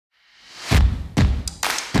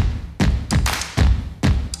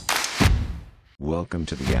Welcome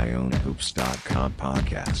to the IonaHoops.com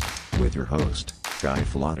podcast with your host, Guy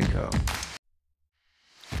Flatico.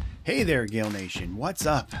 Hey there, Gale Nation. What's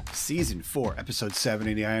up? Season 4, Episode 7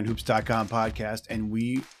 of the IonaHoops.com podcast, and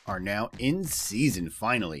we are now in season,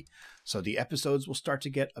 finally. So the episodes will start to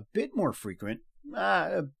get a bit more frequent,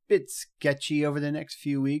 a bit sketchy over the next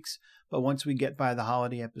few weeks, but once we get by the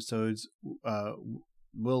holiday episodes,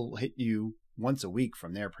 we'll hit you once a week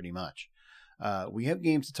from there pretty much. We have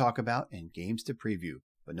games to talk about and games to preview,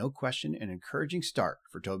 but no question an encouraging start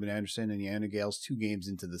for Tobin Anderson and the Iona Gales 2 games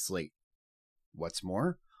into the slate. What's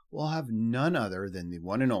more, we'll have none other than the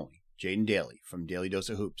one and only Jaden Daly from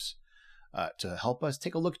DalyDoseOfHoops to help us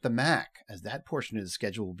take a look at the MAAC, as that portion of the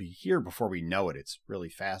schedule will be here before we know it. It's really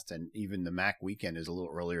fast, and even the MAAC weekend is a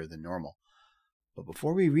little earlier than normal. But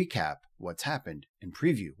before we recap what's happened and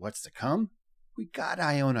preview what's to come, we got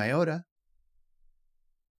Iona.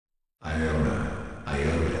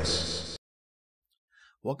 Ionas.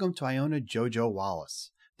 Welcome to Iona JoJo Wallace.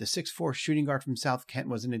 The 6'4" shooting guard from South Kent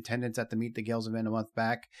was in attendance at the Meet the Gales event a month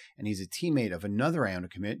back, and he's a teammate of another Iona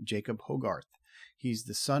commit, Jacob Hogarth. He's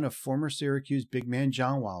the son of former Syracuse big man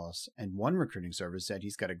John Wallace, and one recruiting service said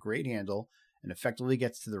he's got a great handle and effectively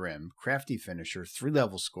gets to the rim, crafty finisher,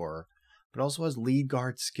 3-level scorer, but also has lead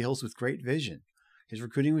guard skills with great vision. His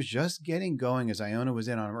recruiting was just getting going as Iona was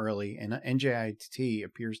in on him early, and NJIT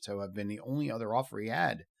appears to have been the only other offer he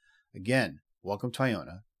had. Again, welcome to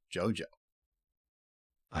Iona, JoJo.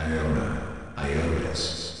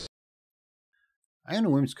 Ionas. Iona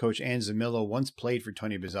women's coach Ann Zamillo once played for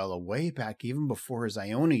Tony Bozzella way back even before his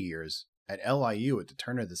Iona years at LIU at the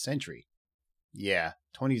turn of the century. Yeah,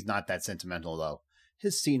 Tony's not that sentimental though.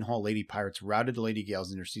 His Seton Hall Lady Pirates routed the Lady Gales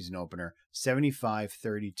in their season opener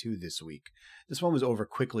 75-32 this week. This one was over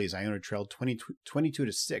quickly as Iona trailed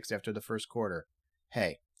 22-6 after the first quarter.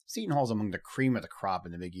 Hey, Seton Hall's among the cream of the crop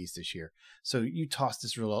in the Big East this year, so you toss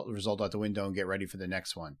this result out the window and get ready for the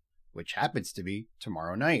next one, which happens to be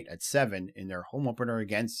tomorrow night at 7 in their home opener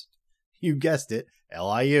against, you guessed it,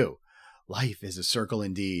 LIU. Life is a circle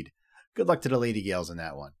indeed. Good luck to the Lady Gales in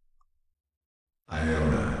that one.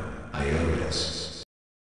 Ionas.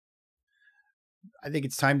 I think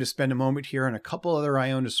it's time to spend a moment here on a couple other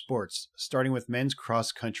Iona sports, starting with men's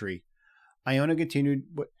cross country. Iona continued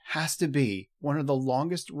what has to be one of the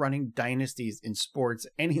longest running dynasties in sports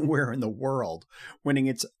anywhere in the world, winning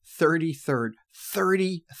its 33rd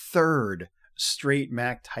straight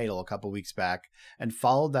MAAC title a couple weeks back, and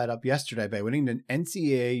followed that up yesterday by winning the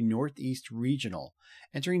NCAA Northeast Regional.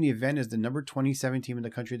 Entering the event as the number 27 team in the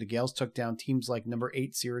country, the Gales took down teams like number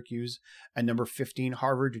 8 Syracuse and number 15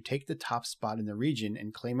 Harvard to take the top spot in the region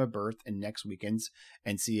and claim a berth in next weekend's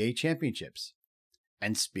NCAA championships.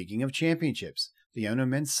 And speaking of championships, the Iona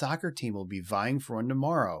men's soccer team will be vying for one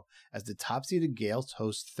tomorrow as the top-seeded Gales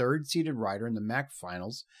host third-seeded Rider in the MAAC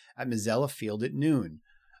finals at Mazzella Field at noon.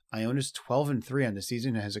 Iona's 12-3 on the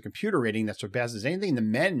season and has a computer rating that surpasses anything the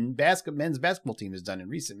men's basketball team has done in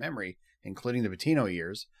recent memory, including the Bettino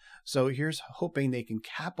years. So here's hoping they can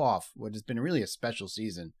cap off what has been really a special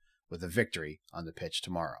season with a victory on the pitch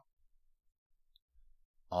tomorrow.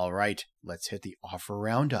 All right, let's hit the offer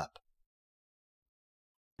roundup.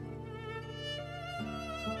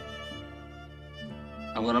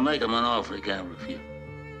 I'm going to make him an offer he can't refuse.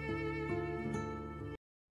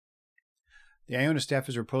 The Iona staff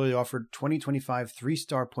has reportedly offered 2025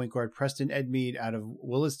 3-star point guard Preston Edmeade out of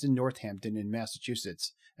Williston, Northampton in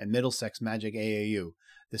Massachusetts and Middlesex Magic AAU.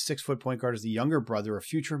 The 6-foot point guard is the younger brother of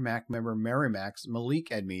future MAAC member Merrimack's Malik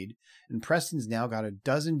Edmeade, and Preston's now got a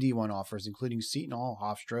dozen D1 offers, including Seton Hall,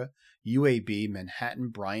 Hofstra, UAB, Manhattan,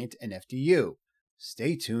 Bryant, and FDU.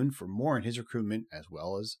 Stay tuned for more on his recruitment as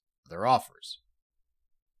well as other offers.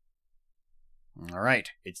 All right,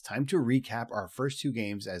 it's time to recap our first 2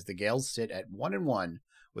 games as the Gales sit at 1-1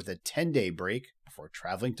 with a 10-day break before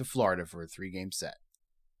traveling to Florida for a 3-game set.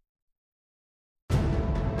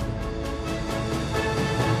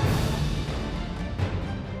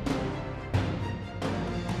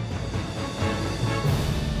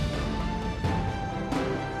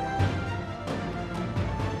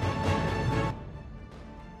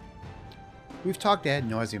 We've talked ad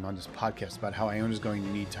nauseum on this podcast about how Iona is going to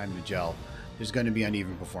need time to gel. There's going to be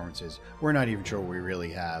uneven performances. We're not even sure what we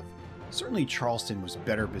really have. Certainly Charleston was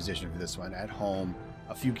better positioned for this one at home.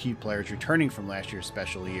 A few key players returning from last year's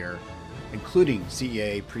special year, including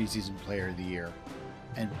CEA Preseason Player of the Year.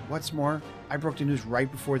 And what's more, I broke the news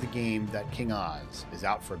right before the game that King Oz is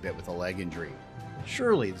out for a bit with a leg injury.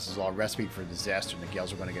 Surely this is all recipe for disaster and the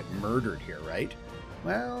Gales are going to get murdered here, right?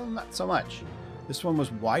 Well, not so much. This one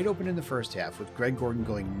was wide open in the first half, with Greg Gordon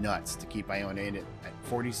going nuts to keep Iona in it at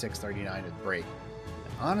 46-39 at the break.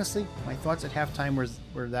 Honestly, my thoughts at halftime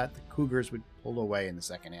were that the Cougars would pull away in the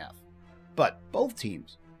second half. But both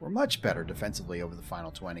teams were much better defensively over the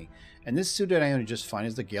final 20, and this suited Iona just fine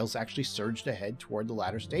as the Gales actually surged ahead toward the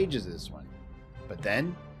latter stages of this one. But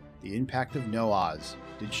then, the impact of no Oz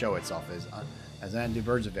did show itself as Andy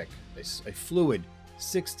Berzovic, a fluid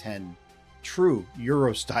 6'10", true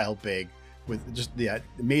Euro-style big with just the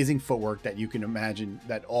amazing footwork that you can imagine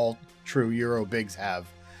that all true Euro bigs have,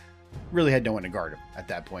 really had no one to guard him at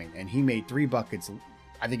that point. And he made 3 buckets,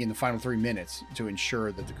 I think, in the final 3 minutes to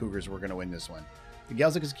ensure that the Cougars were going to win this one. The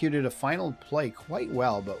Gales executed a final play quite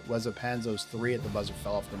well, but Weza Panzo's 3 at the buzzer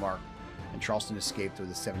fell off the mark, and Charleston escaped with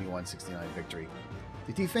a 71-69 victory.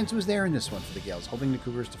 The defense was there in this one for the Gales, holding the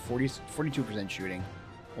Cougars to 42% shooting,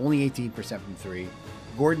 only 18% from 3.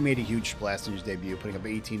 Gordon made a huge splash in his debut, putting up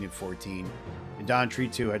 18 and 14. And Don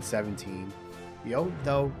Treatu had 17. Yo,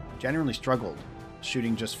 though, generally struggled,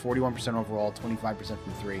 shooting just 41% overall, 25%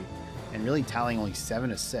 from 3, and really tallying only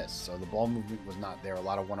 7 assists, so the ball movement was not there, a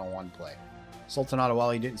lot of one-on-one play. Sultan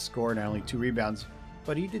Adewale didn't score, and only 2 rebounds,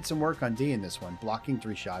 but he did some work on D in this one, blocking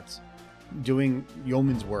 3 shots, doing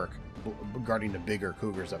yeoman's work guarding the bigger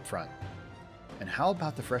Cougars up front. And how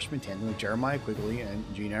about the freshman tandem of Jeremiah Quigley and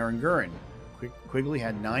Gene Aranguren? Quigley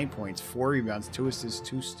had 9 points, 4 rebounds, 2 assists,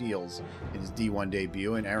 2 steals in his D1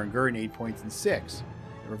 debut, and Aranguren 8 points and 6,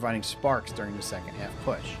 providing sparks during the second half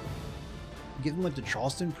push. Given what the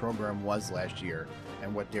Charleston program was last year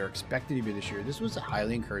and what they're expected to be this year, this was a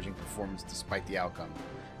highly encouraging performance despite the outcome,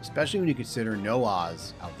 especially when you consider no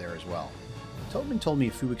Oz out there as well. Tobin told me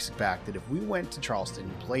a few weeks back that if we went to Charleston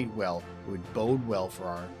and played well, it would bode well for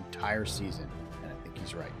our entire season, and I think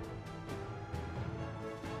he's right.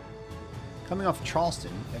 Coming off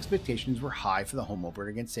Charleston, expectations were high for the home opener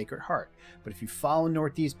against Sacred Heart, but if you follow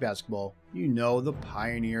Northeast basketball, you know the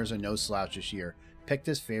Pioneers are no slouch this year, picked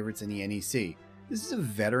as favorites in the NEC. This is a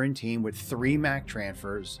veteran team with 3 MAAC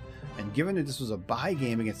transfers, and given that this was a bye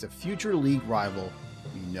game against a future league rival,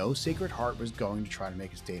 we know Sacred Heart was going to try to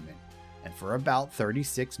make a statement. And for about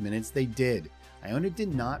 36 minutes they did. Iona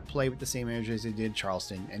did not play with the same energy as they did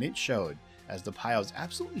Charleston, and it showed, as the Pios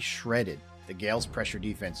absolutely shredded the Gales' pressure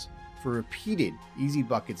defense for repeated easy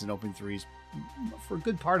buckets and open threes for a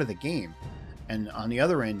good part of the game. And on the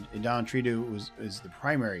other end, Don Treatu is the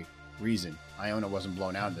primary reason Iona wasn't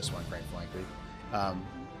blown out in this one, quite frankly.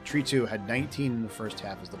 Treatu had 19 in the first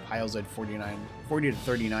half as the Pios led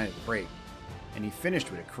 40-39 at the break, and he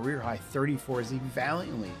finished with a career-high 34 as he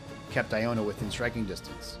valiantly kept Iona within striking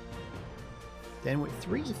distance. Then with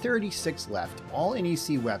 3:36 left, all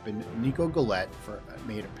NEC weapon Nico Gillette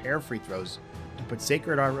made a pair of free throws to put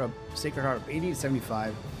Sacred Heart up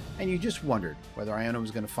 80-75, and you just wondered whether Iona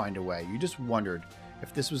was going to find a way. You just wondered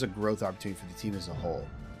if this was a growth opportunity for the team as a whole.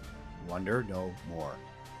 Wonder no more.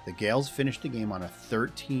 The Gales finished the game on a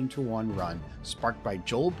 13-1 run, sparked by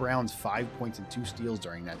Joel Brown's 5 points and 2 steals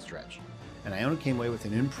during that stretch, and Iona came away with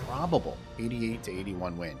an improbable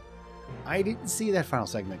 88-81 win. I didn't see that final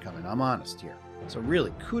segment coming, I'm honest here. So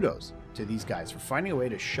really, kudos to these guys for finding a way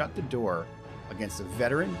to shut the door against a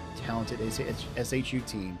veteran, talented SHU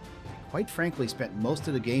team that quite frankly spent most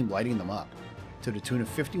of the game lighting them up, to the tune of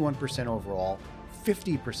 51% overall,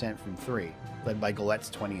 50% from 3, led by Gallette's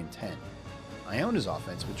 20 and 10. Iona's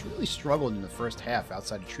offense, which really struggled in the first half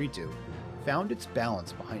outside of Treatu, found its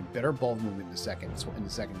balance behind better ball movement in the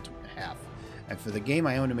second half. And for the game,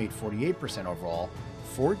 Iona made 48% overall,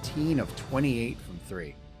 14 of 28 from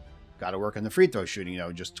 3. Got to work on the free throw shooting,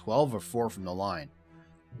 though, just 12 of 4 from the line.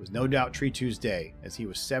 It was no doubt Treatu's day, as he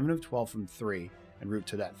was 7 of 12 from 3 en route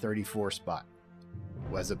to that 34 spot.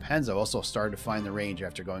 Weza Panzo also started to find the range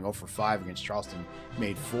after going 0 for 5 against Charleston,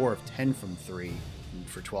 made 4 of 10 from 3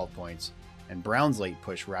 for 12 points, and Brown's late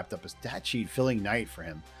push wrapped up a stat sheet filling night for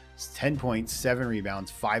him. It's 10 points, 7 rebounds,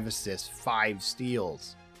 5 assists, 5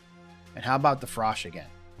 steals. And how about the Frosh again?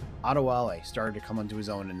 Adewale started to come onto his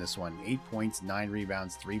own in this one. 8 points, 9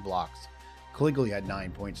 rebounds, 3 blocks. Quigley had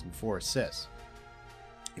 9 points and 4 assists.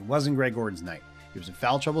 It wasn't Greg Gordon's night. He was in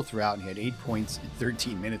foul trouble throughout and he had 8 points in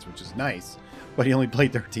 13 minutes, which is nice, but he only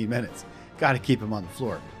played 13 minutes. Got to keep him on the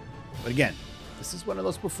floor. But again, this is one of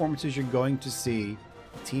those performances you're going to see.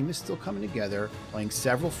 The team is still coming together, playing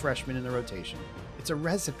several freshmen in the rotation. It's a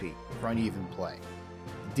recipe for uneven play.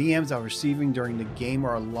 The DMs are receiving during the game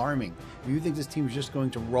are alarming. If you think this team is just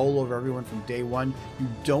going to roll over everyone from day one, you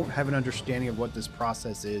don't have an understanding of what this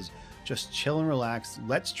process is. Just chill and relax.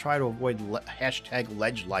 Let's try to avoid hashtag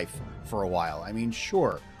ledge life for a while. I mean,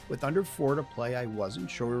 sure, with under 4 to play, I wasn't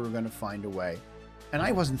sure we were going to find a way. And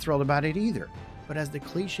I wasn't thrilled about it either. But as the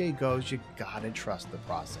cliche goes, you gotta trust the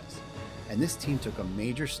process. And this team took a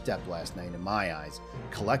major step last night in my eyes,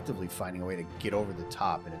 collectively finding a way to get over the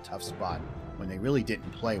top in a tough spot when they really didn't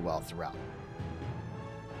play well throughout.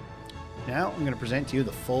 Now I'm going to present to you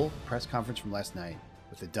the full press conference from last night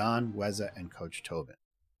with the Don, Weza, and Coach Tobin.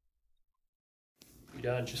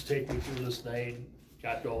 Don, just take me through this night.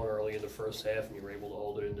 Got going early in the first half, and you were able to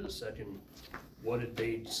hold it into the second. What did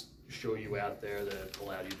they show you out there that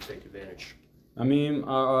allowed you to take advantage? I mean,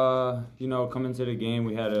 coming to the game,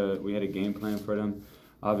 we had a game plan for them.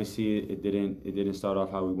 Obviously, it didn't start off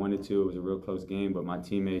how we wanted to. It was a real close game, but my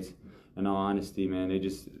teammates, in all honesty, man,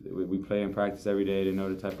 we play in practice every day. They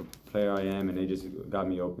know the type of player I am, and they just got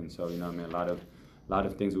me open. So, you know, I mean, a lot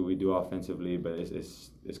of things that we do offensively, but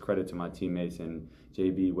it's credit to my teammates and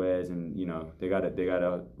JB, Wes, and you know they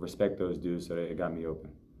gotta respect those dudes. So it got me open.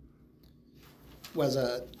 Was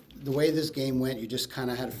the way this game went, you just kind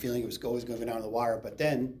of had a feeling it was always going to go down to the wire. But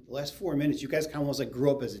then the last 4 minutes, you guys kind of almost like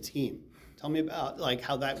grew up as a team. Tell me about like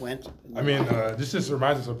how that went. I mean, this just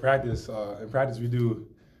reminds us of practice. In practice, we do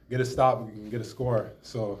get a stop, we can get a score.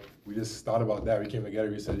 So we just thought about that. We came together.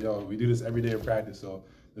 We said, "Yo, we do this every day in practice. So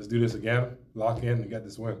let's do this again, lock in, and get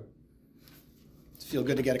this win." Does it feel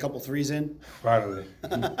good to get a couple threes in? Finally,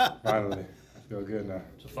 finally, I feel good now.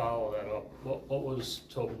 To follow that up, what was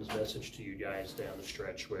Tobin's message to you guys down the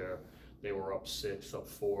stretch where they were up 6, up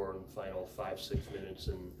 4 in the final 5-6 minutes,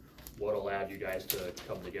 and what allowed you guys to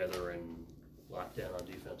come together and lock down on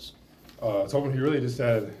defense? Tobin, he really just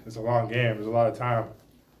said it's a long game. There's a lot of time.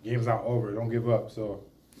 Game's not over. Don't give up. So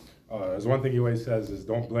there's one thing he always says is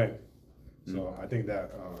don't blink. So I think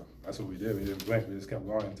that's what we did. We didn't blink. We just kept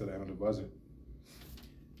going until the end of the buzzer.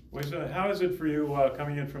 How is it for you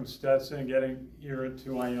coming in from Stetson, getting here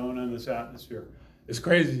to Iona in this atmosphere? It's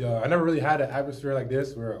crazy. I never really had an atmosphere like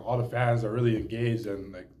this where all the fans are really engaged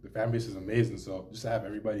and like the fan base is amazing. So just to have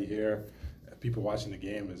everybody here, people watching the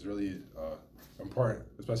game is really important,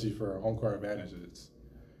 especially for home court advantage.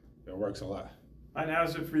 It works a lot. And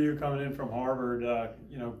how's it for you coming in from Harvard,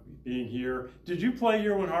 being here? Did you play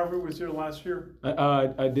here when Harvard was here last year?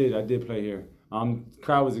 I did play here.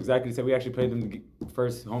 Crowd was exactly the same. We actually played them the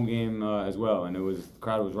first home game as well, and the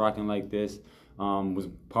crowd was rocking like this. Was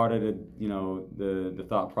part of the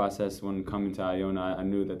thought process when coming to Iona. I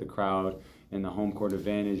knew that the crowd and the home court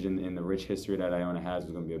advantage and the rich history that Iona has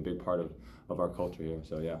was going to be a big part of our culture here.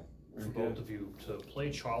 So yeah. For both of you, to play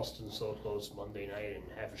Charleston so close Monday night and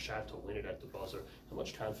have a shot to win it at the buzzer, how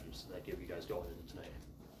much confidence did that give you guys going into tonight?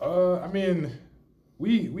 I mean,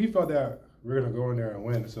 we felt that we were going to go in there and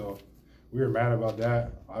win, so we were mad about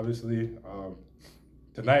that, obviously.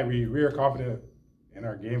 Tonight, we were confident in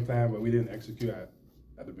our game plan, but we didn't execute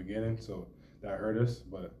at the beginning, so that hurt us.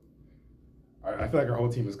 But I feel like our whole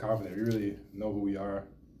team is confident. We really know who we are,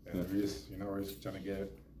 and we're just trying to get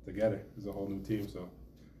it together. It's a whole new team, so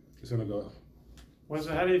it's going to go.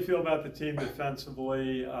 So how do you feel about the team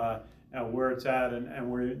defensively, and where it's at and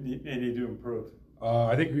where you need to improve?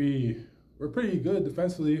 I think we're pretty good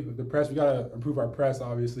defensively with the press. We got to improve our press,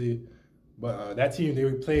 obviously. But that team, they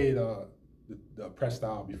played the press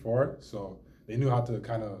style before, so they knew how to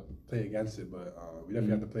kind of play against it. But we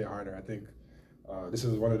definitely have to play harder. I think this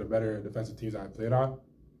is one of the better defensive teams I've played on.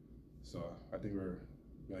 So I think we're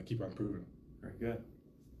going to keep on improving. Very good.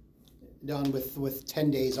 Don, with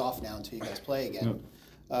 10 days off now until you guys play again,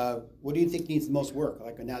 what do you think needs the most work?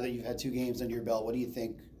 Like now that you've had 2 games under your belt, what do you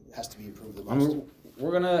think has to be improved the most?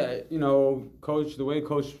 We're gonna, coach, the way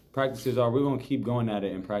coach practices are, we're gonna keep going at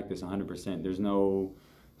it in practice 100%. There's no,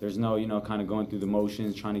 kind of going through the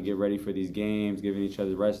motions, trying to get ready for these games, giving each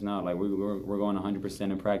other rest now. Like we're going 100%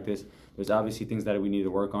 in practice. There's obviously things that we need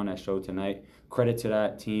to work on that show tonight. Credit to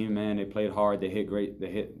that team, man. They played hard. They hit great. They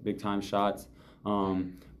hit big time shots.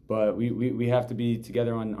 But we have to be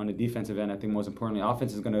together on the defensive end. I think most importantly,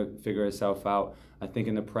 offense is going to figure itself out. I think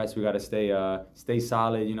in the press we got to stay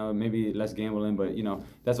solid. Maybe less gambling, but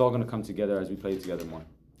that's all going to come together as we play together more.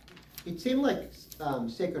 It seemed like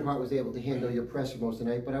Sacred Heart was able to handle your pressure most of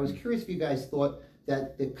the night, but I was curious if you guys thought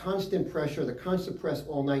that the constant pressure, the constant press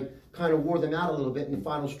all night kind of wore them out a little bit, and the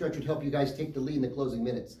final stretch would help you guys take the lead in the closing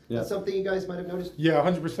minutes. Yeah. That's something you guys might have noticed? Yeah,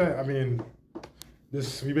 100%. I mean,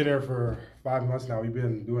 we've been here for 5 months now. We've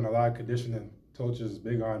been doing a lot of conditioning. Coach is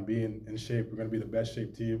big on being in shape. We're going to be the best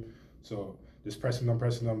shaped team. So just pressing them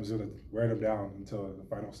is going to wear them down until the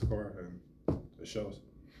final score, and it shows.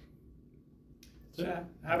 So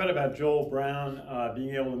how about Joel Brown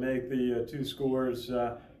being able to make the 2 scores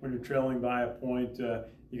when you're trailing by a point?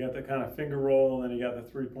 You got the kind of finger roll, and then you got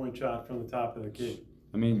the 3-point shot from the top of the key.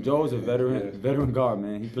 I mean, Joel's a veteran guard,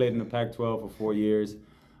 man. He played in the Pac-12 for 4 years.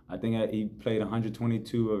 I think he played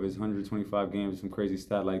 122 of his 125 games, some crazy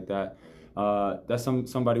stat like that. that's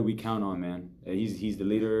somebody we count on, man. He's the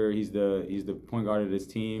leader. He's the point guard of this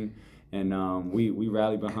team, and we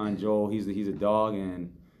rally behind Joel. He's a dog,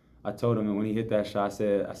 and I told him, and when he hit that shot,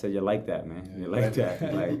 I said, you like that, man. You like that.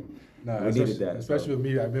 Like, we needed that. Especially with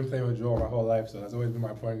me, I've been playing with Joel my whole life, so that's always been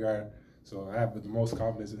my point guard. So I have the most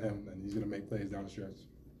confidence in him, and he's going to make plays down the stretch.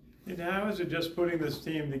 And how is it just putting this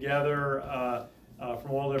team together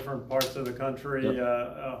from all different parts of the country,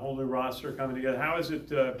 a whole new roster coming together? How is it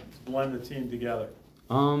to blend the team together?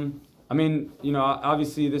 I mean,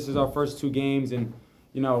 obviously this is our first 2 games, and,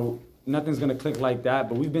 nothing's going to click like that,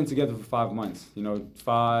 but we've been together for 5 months,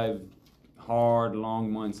 5 hard,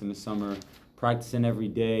 long months in the summer, practicing every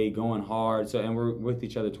day, going hard, and we're with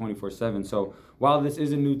each other 24/7. So while this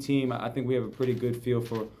is a new team, I think we have a pretty good feel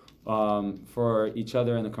for each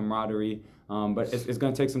other and the camaraderie. But it's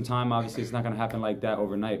going to take some time. Obviously, it's not going to happen like that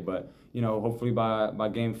overnight. But hopefully by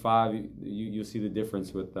game 5, you'll see the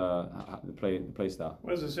difference with the play style.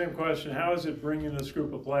 Well, it's the same question. How is it bringing this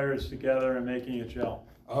group of players together and making it gel?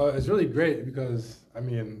 It's really great because,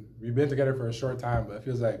 we've been together for a short time, but it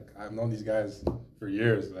feels like I've known these guys for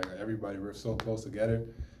years. Like everybody, we're so close together.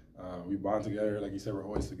 We bond together. Like you said, we're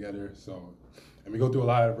always together. So, and we go through a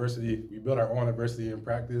lot of adversity. We build our own adversity in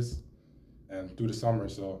practice and through the summer.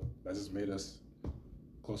 So that just made us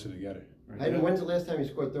closer together. Ivan, when's the last time you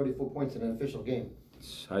scored 34 points in an official game?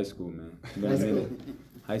 High school, man. High school.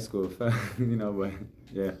 High school, but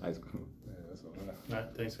yeah, high school. Yeah, that's all. All right,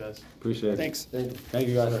 thanks, guys. Appreciate it. Thanks. Thank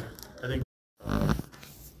you, guys. I think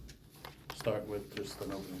start with just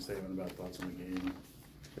an opening statement about thoughts on the game.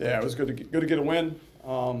 Yeah, it was good to get a win.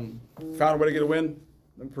 Found a way to get a win.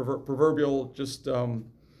 Proverbial, just what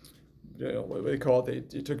do they call it?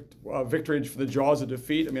 They took victory for the jaws of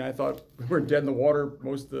defeat. I thought we were dead in the water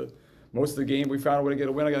most of the game. We found a way to get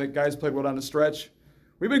a win. I got guys played well down the stretch.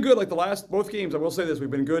 We've been good like both games. I will say this: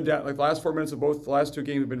 we've been good down like the last 4 minutes of both the last 2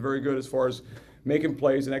 games. We've been very good as far as making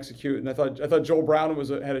plays and execute. And I thought Joel Brown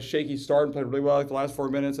had a shaky start and played really well like the last 4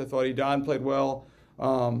 minutes. I thought Edon played well.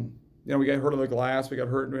 We got hurt on the glass. We got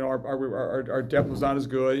hurt. Our depth was not as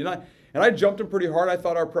good. And I jumped him pretty hard. I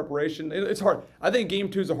thought our preparation. It's hard. I think game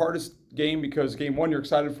 2 is the hardest game because game 1 you're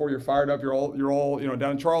excited for. You're fired up. You're all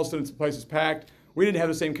down in Charleston. It's the place is packed. We didn't have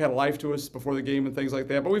the same kind of life to us before the game and things like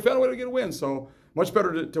that. But we found a way to get a win. So much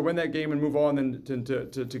better to win that game and move on than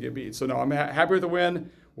to get beat. So no, I'm happy with the win.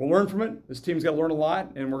 We'll learn from it. This team's got to learn a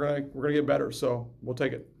lot, and we're gonna get better. So we'll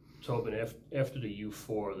take it. Tobin, after the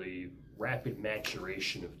U4, the rapid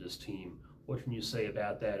maturation of this team, what can you say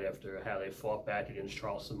about that after how they fought back against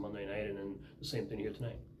Charleston Monday night, and then the same thing here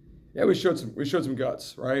tonight? Yeah, we showed some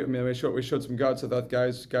guts, right? We showed some guts. I thought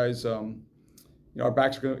guys, our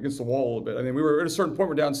backs are against the wall a little bit. We were at a certain point,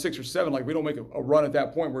 we're down 6 or 7. Like we don't make a run at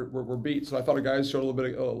that point, we're beat. So I thought our guys showed a little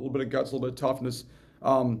bit of guts, a little bit of toughness.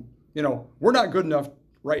 We're not good enough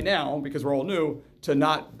right now because we're all new to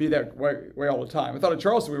not be that way all the time. I thought at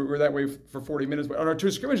Charleston we were that way for 40 minutes, but on our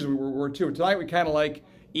 2 scrimmages we were too. Tonight we kind of like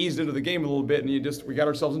eased into the game a little bit, and we got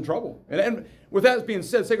ourselves in trouble. And with that being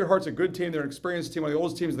said, Sacred Heart's a good team. They're an experienced team, one of the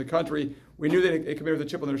oldest teams in the country. We knew they came in with a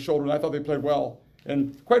chip on their shoulder, and I thought they played well.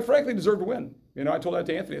 And quite frankly, deserved to win. I told that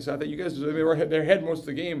to Anthony. I said, I thought you guys deserved, they were ahead most of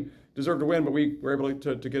the game, deserved to win, but we were able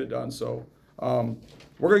to get it done. So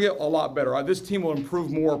we're going to get a lot better. This team will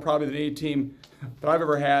improve more probably than any team that I've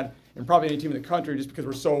ever had, and probably any team in the country, just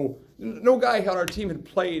because no guy on our team had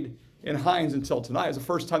played in Hines until tonight. It was the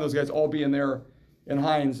first time those guys all be in there in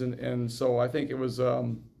Hines, and so I think it was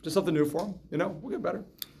just something new for them. We'll get better.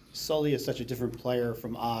 Sully is such a different player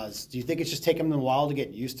from Oz. Do you think it's just taken them a while to get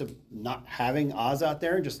used to not having Oz out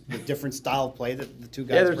there, just the different style of play that the two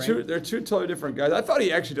guys bring? Yeah, they're two totally different guys. I thought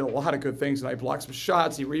he actually did a lot of good things tonight. Blocked some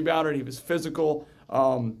shots, he rebounded, he was physical.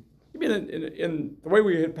 In the way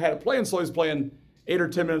we had it playing, Sully's playing 8 or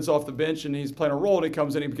 10 minutes off the bench, and he's playing a role, and he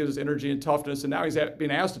comes in, he gives his energy and toughness, and now he's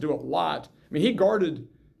being asked to do a lot. He guarded.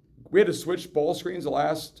 We had to switch ball screens the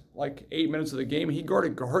last 8 minutes of the game. He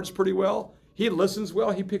guarded guards pretty well. He listens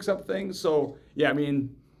well. He picks up things. So yeah,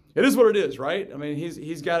 it is what it is, right?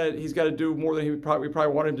 He's got to do more than we probably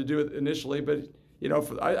wanted him to do initially. But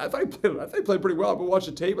I thought he played pretty well. I watched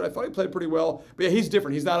the tape, but I thought he played pretty well. But yeah, he's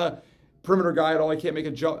different. He's not a perimeter guy at all. He can't make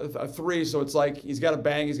a 3. So it's like he's got to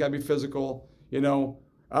bang. He's got to be physical. I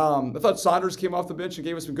thought Saunders came off the bench and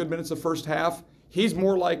gave us some good minutes the first half. He's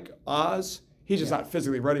more like Oz. He's just not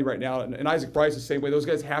physically ready right now. And Isaac Bryce the same way. Those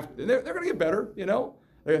guys have to. They're going to get better.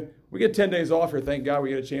 We get 10 days off here. Thank God we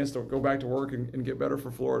get a chance to go back to work and get better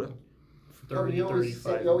for Florida. You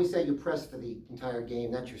always say you press for the entire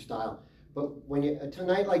game. That's your style. But when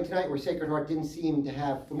tonight, where Sacred Heart didn't seem to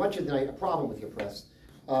have, for much of the night, a problem with your press,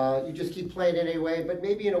 You just keep playing it anyway, but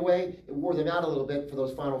maybe in a way it wore them out a little bit for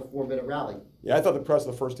those final 4-minute rally. Yeah, I thought the press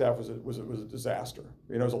of the first half was a disaster.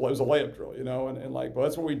 You know, it was a layup drill. You know, and like, but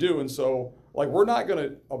that's what we do. And so like, we're not going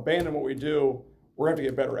to abandon what we do. We're going to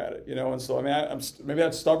have to get better at it. You know, and so I mean, maybe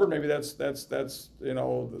that's stubborn. Maybe that's you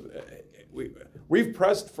know, we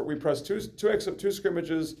pressed two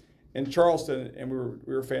scrimmages in Charleston, and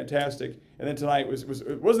we were fantastic. And then tonight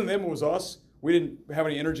it wasn't them, it was us. We didn't have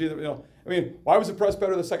any energy. You know, I mean, why was the press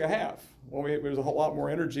better the second half? Well, there was a whole lot more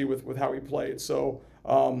energy with how we played. So,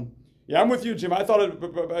 yeah, I'm with you, Jim. I thought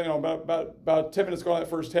about 10 minutes going that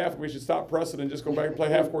first half, we should stop pressing and just go back and play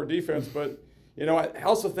half-court defense. But, you know, I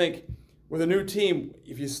also think with a new team,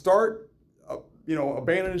 if you start,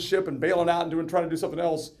 abandoning ship and bailing out and trying to do something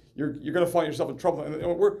else, you're going to find yourself in trouble.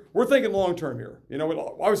 And we're thinking long term here. You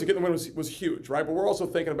know, obviously getting the win was huge, right? But we're also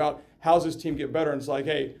thinking about how's this team get better. And it's like,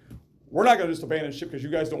 hey, we're not going to just abandon ship because you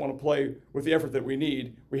guys don't want to play with the effort that we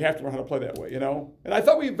need. We have to learn how to play that way, you know? And I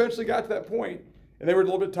thought we eventually got to that point, and they were a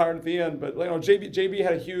little bit tired at the end. But, you know, JB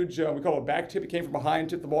had a huge, we call it a back tip. He came from behind,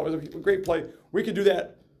 tipped the ball. It was a great play. We could do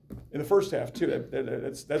that in the first half, too.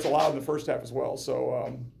 That's allowed in the first half as well.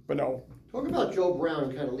 So, but no. Talk about Joe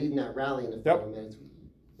Brown kind of leading that rally in the final minutes.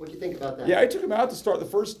 What do you think about that? Yeah, I took him out to start the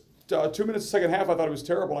first 2 minutes of the second half. I thought he was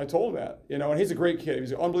terrible, and I told him that. You know, and he's a great kid.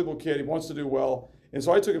 He's an unbelievable kid. He wants to do well. And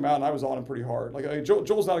so I took him out, and I was on him pretty hard. Like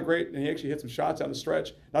Joel's not a great, and he actually hit some shots down the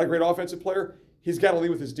stretch. Not a great offensive player. He's got to lead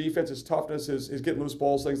with his defense, his toughness, his getting loose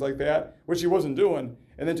balls, things like that, which he wasn't doing.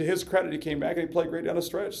 And then to his credit, he came back and he played great down the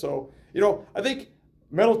stretch. So, you know, I think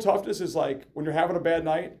mental toughness is like when you're having a bad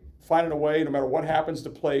night, finding a way, no matter what happens, to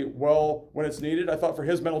play well when it's needed. I thought for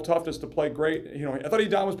his mental toughness to play great, you know, I thought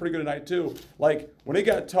Iona was pretty good tonight too. Like when it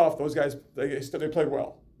got tough, those guys, they played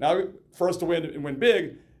well. Now, for us to win and win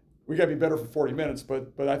big, we got to be better for 40 minutes,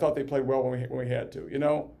 but I thought they played well when we had to, you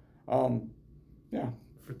know? Yeah.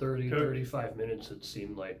 For 35 minutes, it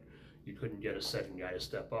seemed like you couldn't get a second guy to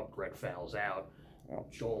step up. Greg fouls out.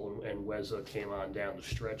 Joel and Weza came on down the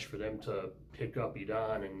stretch for them to pick up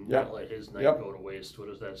Edon and not let his night go to waste. What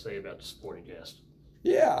does that say about the supporting cast?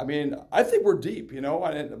 Yeah, I mean, I think we're deep, you know,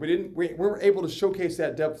 and we weren't able to showcase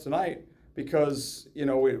that depth tonight because, you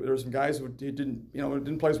know, there were some guys who didn't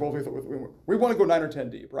play as well as we want to go 9 or 10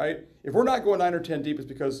 deep, right? If we're not going 9 or 10 deep, it's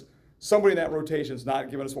because somebody in that rotation is not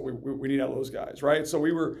giving us what we need out of those guys, right? So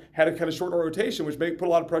we had to kind of shorten our rotation, which put a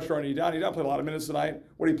lot of pressure on Edon. Edon played a lot of minutes tonight.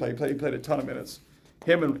 What did he play? He played a ton of minutes.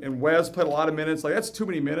 Him and Wes played a lot of minutes. Like, that's too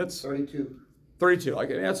many minutes. 32. Like,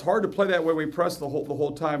 I mean, it's hard to play that way. We pressed the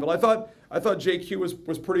whole time. But I thought JQ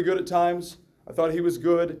was pretty good at times. I thought he was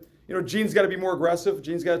good. You know, Gene's got to be more aggressive.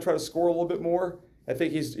 Gene's got to try to score a little bit more. I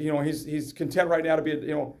think he's content right now to be,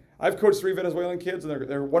 you know, I've coached 3 Venezuelan kids, and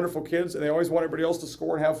they're wonderful kids, and they always want everybody else to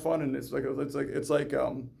score and have fun. And it's like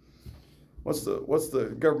what's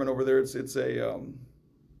the government over there? It's a I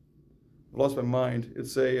lost my mind.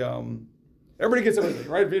 It's a everybody gets everything,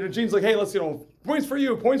 right? Gene's like, hey, let's, you know, points for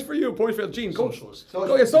you, Gene, go. Socialist.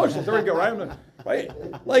 Go, yeah, socialist. There we go, right? Right?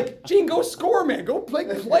 Like, Gene, go score, man. Go play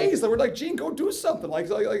plays. We're like, Gene, go do something. Like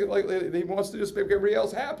he wants to just make everybody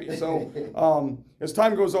else happy. So as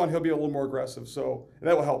time goes on, he'll be a little more aggressive. So and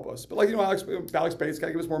that will help us. But like, you know, Alex Bates got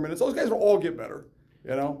to give us more minutes. Those guys will all get better.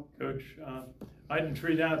 You know. Coach, I didn't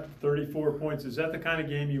treat out 34 points. Is that the kind of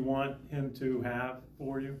game you want him to have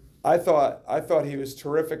for you? I thought he was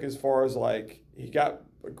terrific as far as like he got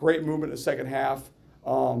a great movement in the second half.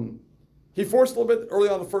 He forced a little bit early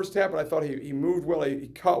on in the first half, but I thought he moved well. He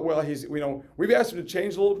cut well. We've asked him to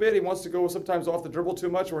change a little bit. He wants to go sometimes off the dribble too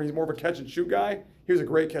much, where he's more of a catch and shoot guy. He was a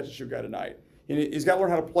great catch and shoot guy tonight. He's got to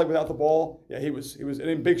learn how to play without the ball. Yeah, he was, and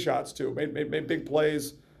in big shots too. Made big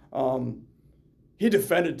plays. He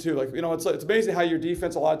defended too. Like, you know, it's amazing how your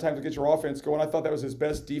defense a lot of times will get your offense going. I thought that was his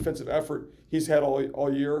best defensive effort he's had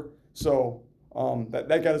all year. So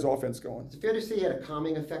that got his offense going. It's fair to say he had a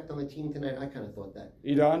calming effect on the team tonight. I kind of thought that.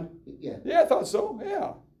 Edon? Yeah. Yeah, I thought so.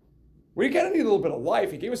 Yeah. We kind of need a little bit of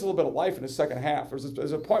life. He gave us a little bit of life in the second half.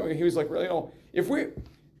 There's a point where he was like, you know,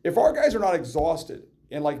 if our guys are not exhausted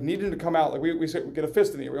and like needing to come out, like we say, we get a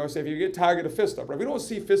fist in the air. We always say, if you get tired, get a fist up. Right? If we don't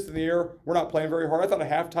see fist in the air, we're not playing very hard. I thought at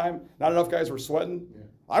halftime, not enough guys were sweating. Yeah.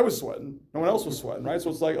 I was sweating. No one else was sweating, right? So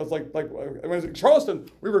it's like when it was in Charleston,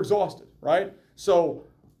 we were exhausted, right? So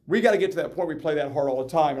we got to get to that point where we play that hard all the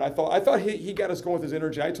time. And I thought he got us going with his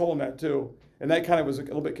energy. I told him that too. And that kind of was a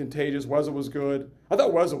little bit contagious. Weza was good. I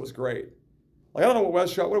thought Weza was great. Like, I don't know what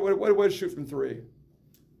Wez shot. What did Wez shoot from 3?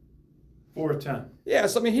 4 of 10. Yeah,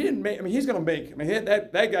 so I mean, he didn't make. I mean, he's going to make. I mean,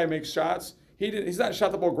 that guy makes shots. He's not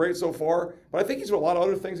shot the ball great so far, but I think he's doing a lot of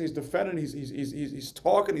other things. He's defending. He's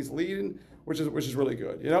talking. He's leading, which is really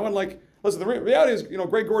good. You know, and like, listen, the reality is, you know,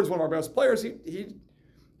 Greg Gordon's one of our best players.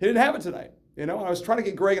 He didn't have it tonight. You know, I was trying to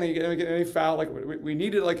get Greg and he didn't get any foul. Like we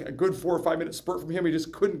needed like a good 4 or 5 minute spurt from him. He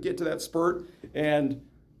just couldn't get to that spurt. And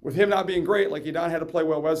with him not being great, like Iona had to play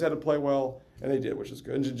well, Wes had to play well, and they did, which is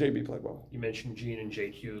good. And JB played well. You mentioned Gene and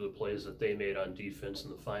JQ, the plays that they made on defense in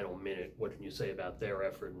the final minute. What can you say about their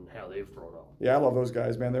effort and how they've grown up? Yeah, I love those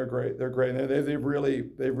guys, man. They're great. They're great. And they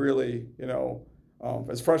really, you know,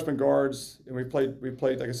 as freshman guards, and we played.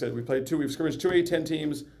 Like I said, we've scrimmaged 2 A-10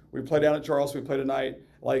 teams. We played down at Charleston. We played tonight.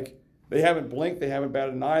 Like they haven't blinked. They haven't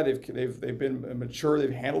batted an eye. They've been mature.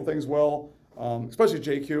 They've handled things well. Especially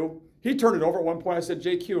JQ. He turned it over at one point. I said,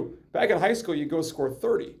 JQ, back in high school, you go score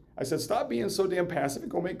 30. I said, stop being so damn passive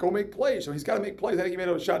and go make plays. So he's got to make plays. I think he made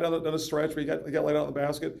a shot down the stretch, but he got laid out in the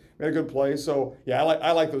basket, made a good play. So yeah,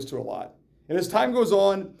 I like those two a lot. And as time goes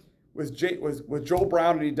on, with Joel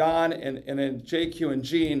Brown and Edon and then JQ and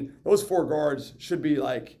Gene, those 4 guards should be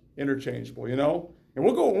like interchangeable, you know. And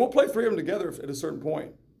we'll play 3 of them together at a certain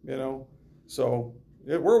point, you know. So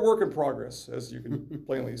we're a work in progress, as you can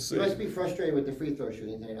plainly see. You must be frustrated with the free throw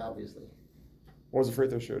shooting tonight, obviously. What was the free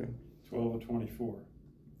throw shooting? 12 of 24.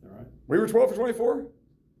 All right. We were 12 for 24?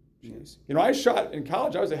 Jeez. You know, I shot in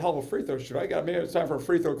college. I was a hell of a free throw shooter. Maybe it was time for a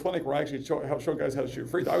free throw clinic where I actually help show guys how to shoot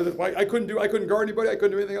free throws. I couldn't guard anybody. I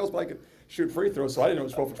couldn't do anything else, but I could shoot free throws. So I didn't know it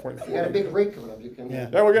was 12 for 24. You got a big break coming up. You can. Yeah,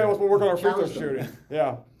 we'll work on our free throw shooting.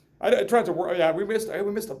 Yeah. I tried to work. Yeah, we missed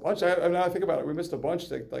a bunch. Now I think about it, we missed a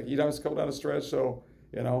bunch. Like Edom's coming down the stretch. So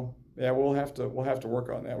you know, yeah, we'll have to work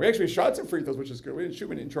on that. We actually shot some free throws, which is good. We didn't shoot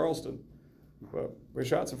many in Charleston, but we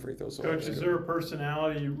shot some free throws. So Coach, is there a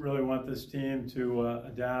personality you really want this team to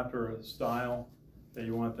adapt, or a style that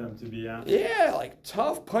you want them to be at? Yeah, like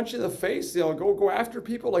tough, punch in the face. You know, go after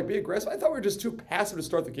people, like be aggressive. I thought we were just too passive to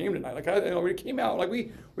start the game tonight. Like we came out like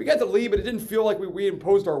we got the lead, but it didn't feel like we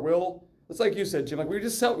imposed our will. It's like you said, Jim. Like we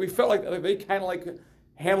felt like they kind of like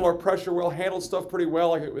handled our pressure well, handled stuff pretty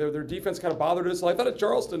well. Like their defense kind of bothered us. So I thought at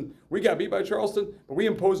Charleston, we got beat by Charleston, but we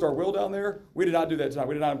imposed our will down there. We did not do that tonight.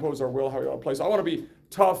 We did not impose our will how we want to play. So I want to be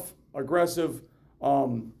tough, aggressive,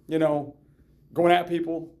 you know, going at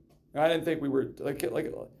people. I didn't think we were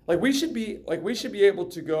like we should be able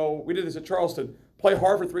to go. We did this at Charleston. Play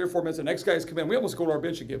hard for 3 or 4 minutes. The next guys come in. We almost go to our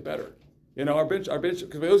bench and get better. You know, our bench,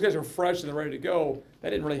 because those guys are fresh and they're ready to go.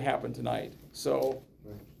 That didn't really happen tonight. So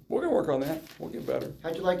we're gonna work on that. We'll get better.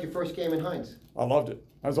 How'd you like your first game in Hines? I loved it.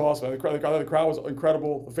 That was awesome. The crowd was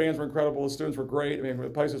incredible. The fans were incredible. The students were great. I mean, the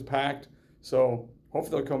place was packed. So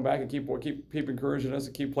hopefully they'll come back and keep encouraging us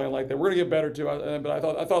and keep playing like that. We're gonna get better too. But I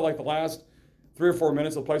thought like the last 3 or 4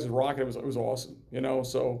 minutes, the place was rocking. It was awesome. You know,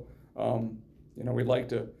 so you know, we'd like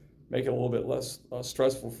to make it a little bit less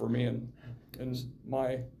stressful for me and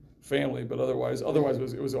my family, but otherwise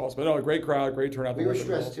it was awesome. But no, a great crowd, great turnout. We were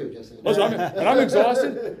stressed too, Jesse. Listen, I'm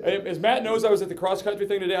exhausted. As Matt knows, I was at the cross country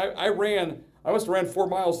thing today. I must have ran 4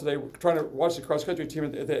 miles today trying to watch the cross country team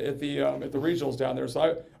at the regionals down there.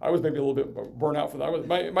 So I was maybe a little bit burnt out for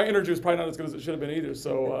that. My energy was probably not as good as it should have been either.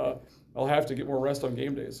 So I'll have to get more rest on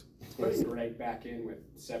game days. Putting Greg back in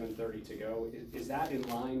with 7:30 to go, is that in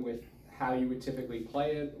line with how you would typically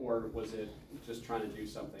play it, or was it just trying to do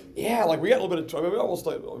something? Yeah, like we got a little bit of trouble. We almost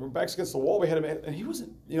like we're backs against the wall. We had him, and he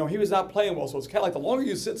wasn't, you know, he was not playing well. So it's kind of like the longer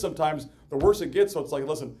you sit, sometimes the worse it gets. So it's like,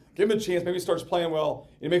 listen, give him a chance. Maybe he starts playing well.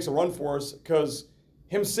 And he makes a run for us, because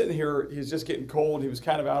him sitting here, he's just getting cold. He was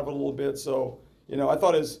kind of out of it a little bit. So you know, I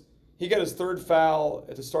thought he got his 3rd foul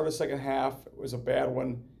at the start of the second half. It was a bad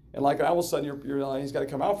one. And like all of a sudden, you're he's got to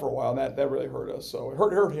come out for a while, and that really hurt us. So it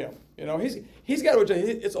hurt him. You know, he's got to adjust.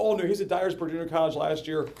 It's all new. He's at Dyersburg Junior College last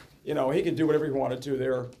year. You know, he can do whatever he wanted to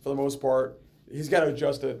there for the most part. He's got to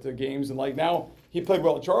adjust to games. And like now, he played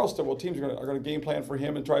well at Charleston. Well, teams are going to game plan for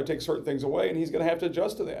him and try to take certain things away, and he's going to have to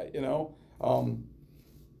adjust to that. You know,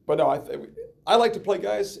 but no, I like to play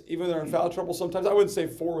guys even when they're in foul trouble. Sometimes I wouldn't say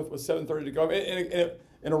 4 with 7:30 to go.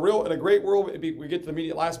 In a great world, we get to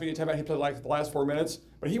the last media time out, he played like the last 4 minutes,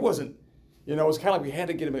 but he wasn't. You know, it was kind of like we had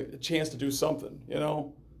to get him a chance to do something. You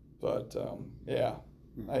know, but yeah,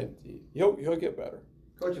 he'll get better.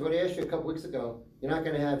 Coach, I'm going to ask you a couple weeks ago. You're not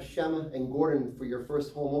going to have Shema and Gordon for your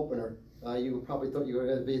first home opener. You probably thought you were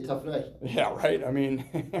going to be a tough night. Yeah, right. I mean,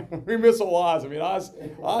 we miss Oz. I mean,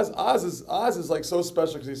 Oz is like so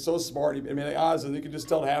special because he's so smart. I mean, Oz, and you could just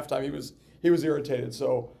tell at halftime he was irritated.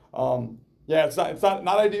 So. Yeah, it's not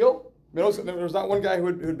ideal. You know, there was not one guy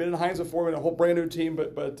who'd been in Hines before in a whole brand new team,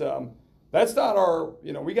 but that's not our.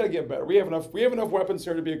 You know, we got to get better. We have enough weapons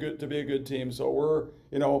here to be a good team. So we're,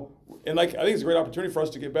 you know, and like I think it's a great opportunity for us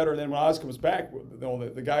to get better. And then when Oz comes back, you know,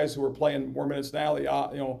 the guys who are playing more minutes now,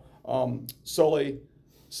 Sully,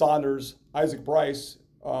 Saunders, Isaac Bryce,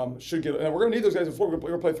 should get. And we're going to need those guys in Florida. We're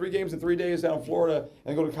going to play 3 games in 3 days down in Florida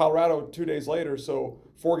and go to Colorado 2 days later. So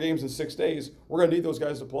 4 games in 6 days. We're going to need those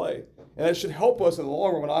guys to play, and that should help us in the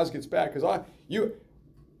long run when Oz gets back. Because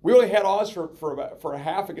we only had Oz for a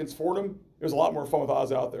half against Fordham. It was a lot more fun with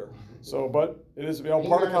Oz out there. So, but it is,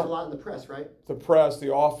 part of a lot in the press, right? The press,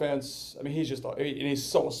 the offense. I mean, he's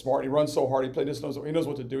so smart. He runs so hard. He knows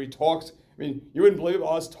what to do. He talks. I mean, you wouldn't believe it.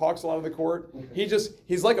 Oz talks a lot on the court.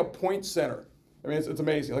 He's like a point center. I mean, it's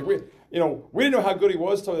amazing. Like we didn't know how good he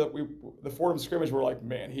was till the Fordham scrimmage. We're like,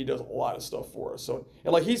 man, he does a lot of stuff for us. So,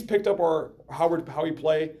 and like he's picked up how we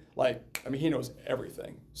play. Like, I mean, he knows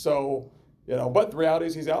everything. So, but the reality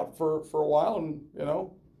is he's out for a while, and it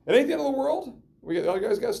ain't the end of the world. All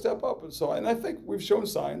guys got to step up. And I think we've shown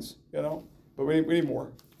signs, but we need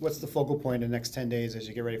more. What's the focal point in the next 10 days as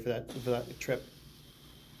you get ready for that trip?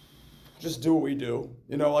 Just do what we do.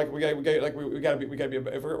 Like we got to be.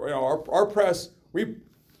 Our press.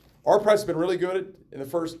 Our press has been really good in the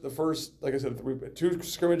first. Like I said, we had 2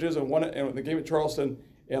 scrimmages and the game at Charleston.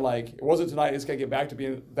 And it wasn't tonight. It's got to get back to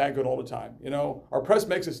being that good all the time. Our press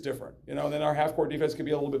makes us different. And then our half court defense could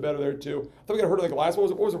be a little bit better there too. I thought we got hurt the last one.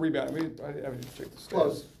 What was the rebound? I haven't checked the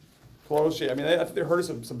stats. Close. Yeah. I mean, I think they hurt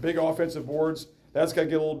us some big offensive boards. That's got to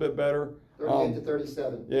get a little bit better. 38 to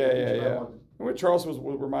 37. Yeah. And with Charleston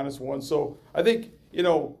we're -1. So I think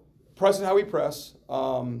pressing how we press,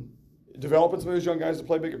 developing some of those young guys to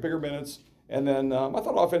play bigger minutes. And then I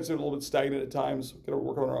thought offense was a little bit stagnant at times. Got to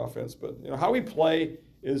work on our offense, but how we play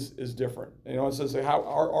is different. It's just like how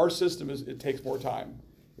our system is. It takes more time.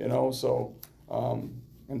 So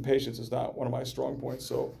and patience is not one of my strong points.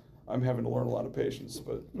 So I'm having to learn a lot of patience.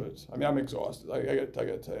 But I mean, I'm exhausted. I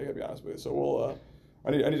gotta be honest with you. So we'll. I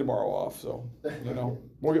need tomorrow off. So we're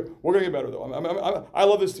gonna get better though. I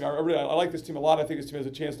love this team. I like this team a lot. I think this team has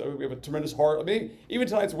a chance to. We have a tremendous heart. I mean, even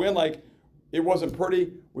tonight's win, it wasn't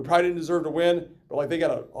pretty. We probably didn't deserve to win, but they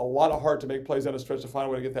got a lot of heart to make plays down the stretch to find a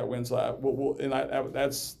way to get that win. So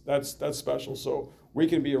that's special. So we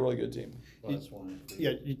can be a really good team.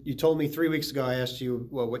 You told me 3 weeks ago. I asked you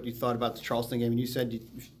what you thought about the Charleston game, and you said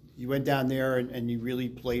you went down there and you really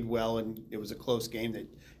played well, and it was a close game that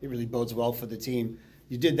it really bodes well for the team.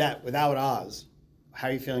 You did that without Oz. How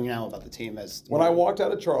are you feeling now about the team? When I walked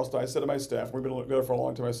out of Charleston, I said to my staff, we've been together for a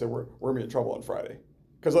long time. I said we're gonna be in trouble on Friday.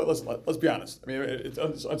 Because let's be honest. I mean, it's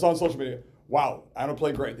on social media. Wow, Iona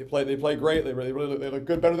played great. They played great. They look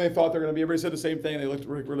good, better than they thought they were going to be. Everybody said the same thing. They looked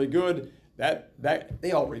really good. That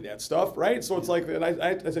they all read that stuff, right? So it's like, and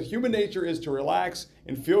I said, human nature is to relax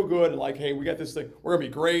and feel good and hey, we got this thing. We're gonna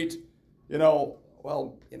be great. How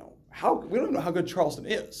we don't know how good Charleston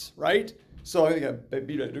is, right? So I think they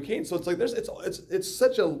beat Duquesne. So it's like it's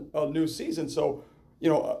such a new season. So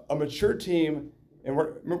a mature team. And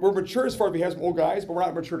we're mature as far as we have some old guys, but we're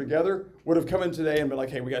not mature together. Would have come in today and been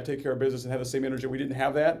like, hey, we got to take care of business and have the same energy. We didn't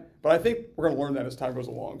have that, but I think we're going to learn that as time goes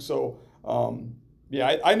along. So,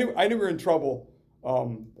 I knew we were in trouble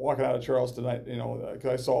walking out of Charleston tonight.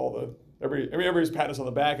 Because I saw everybody's patting us on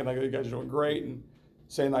the back and you guys are doing great and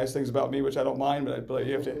saying nice things about me, which I don't mind. But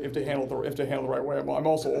you have to handle the right way. I'm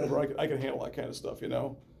also older. I can handle that kind of stuff.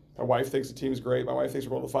 My wife thinks the team's great. My wife thinks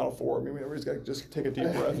we're going to the Final Four. I mean, everybody's got to just take a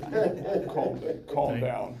deep breath and calm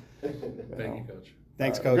down. Thank you, Coach.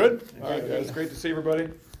 Thanks, Coach. Good? All right, guys. It's great to see everybody.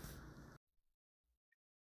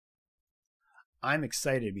 I'm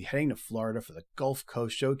excited to be heading to Florida for the Gulf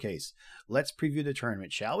Coast Showcase. Let's preview the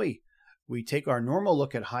tournament, shall we? We take our normal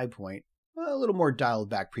look at High Point, a little more dialed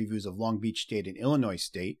back previews of Long Beach State and Illinois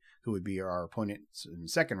State, who would be our opponents in the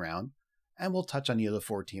second round, and we'll touch on the other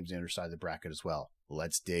 4 teams on the other side of the bracket as well.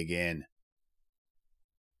 Let's dig in.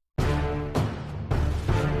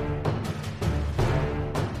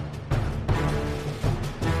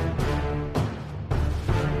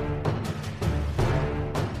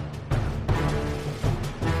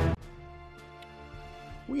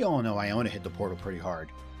 We all know Iona hit the portal pretty hard.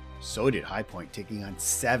 So did High Point, taking on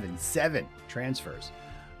 7 transfers.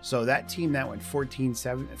 So that team that went 14 and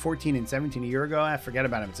 17 a year ago, forget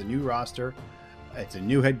about them. It's a new roster. It's a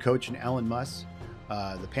new head coach in Alan Muss.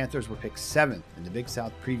 The Panthers were picked 7th in the Big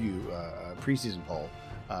South preseason poll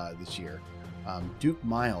this year. Duke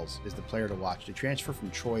Miles is the player to watch. The transfer from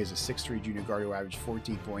Troy is a 6'3" junior guard who averaged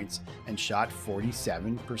 14 points and shot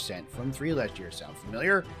 47% from 3 last year. Sound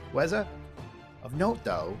familiar, Weza? Of note,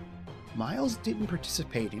 though, Miles didn't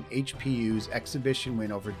participate in HPU's exhibition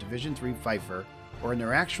win over Division III Pfeiffer or in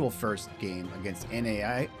their actual first game against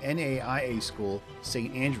NAIA school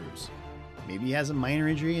St. Andrews. Maybe he has a minor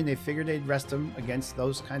injury and they figured they'd rest him against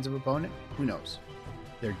those kinds of opponent. Who knows?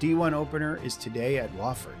 Their D1 opener is today at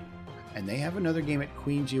Wofford, and they have another game at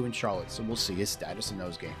Queens U in Charlotte, so we'll see his status in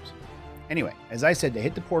those games. Anyway, as I said, they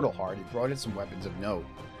hit the portal hard. It brought in some weapons of note.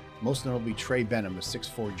 Most notably Trey Benham, a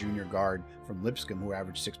 6'4 junior guard from Lipscomb who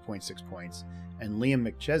averaged 6.6 points, and Liam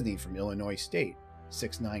McChesney from Illinois State,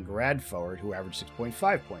 6'9 grad forward who averaged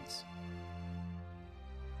 6.5 points.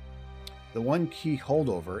 The one key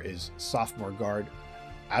holdover is sophomore guard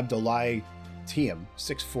Abdoulaye Thiam,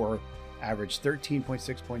 6'4", averaged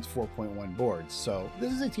 13.6 points, 4.1 boards. So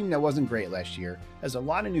this is a team that wasn't great last year, has a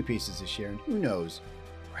lot of new pieces this year, and who knows,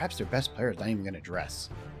 perhaps their best player is not even going to dress.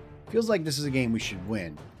 Feels like this is a game we should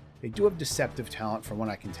win. They do have deceptive talent from what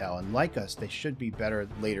I can tell, and like us, they should be better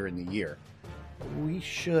later in the year. But we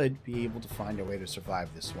should be able to find a way to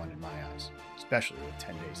survive this one in my eyes, especially with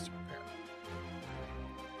 10 days to prepare.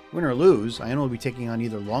 Win or lose, Iona will be taking on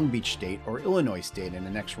either Long Beach State or Illinois State in the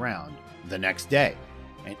next round, the next day,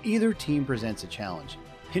 and either team presents a challenge.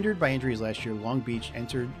 Hindered by injuries last year, Long Beach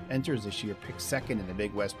enters this year picked second in the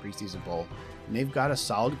Big West preseason poll, and they've got a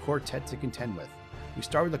solid quartet to contend with. We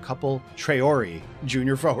start with a couple Traore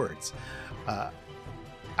junior forwards.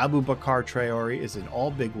 Abu Bakar Traore is an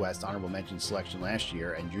all Big West honorable mention selection last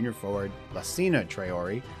year, and junior forward Lassina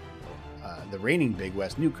Traore, the reigning Big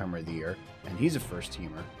West newcomer of the year, and he's a first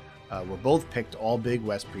teamer, were both picked all Big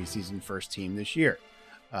West preseason first team this year.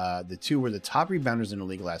 The two were the top rebounders in the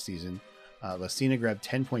league last season. Lassina grabbed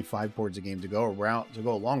 10.5 boards a game to go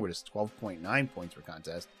along with his 12.9 points per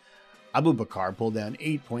contest. Abu Bakar pulled down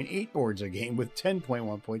 8.8 boards a game with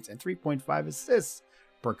 10.1 points and 3.5 assists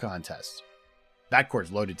per contest.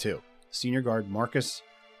 Backcourt's loaded too. Senior guard Marcus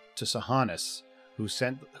Tusahanis, who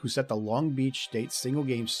set the Long Beach State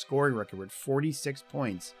single-game scoring record with 46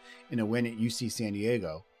 points in a win at UC San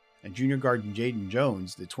Diego, and junior guard Jaden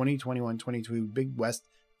Jones, the 2021-22 Big West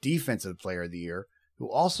Defensive Player of the Year, who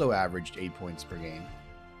also averaged 8 points per game,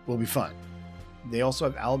 will be fun. They also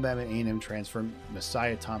have Alabama A&M transfer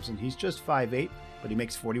Messiah Thompson. He's just 5'8", but he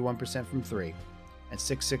makes 41% from three. And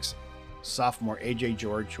 6'6" sophomore A.J.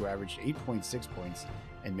 George, who averaged 8.6 points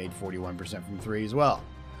and made 41% from three as well.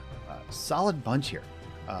 Solid bunch here.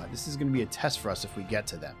 This is going to be a test for us if we get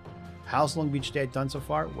to them. How's Long Beach State done so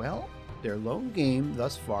far? Well, their lone game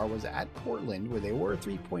thus far was at Portland, where they were a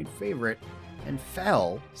 3-point favorite and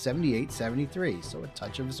fell 78-73, so a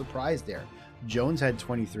touch of a surprise there. Jones had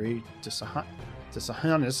 23,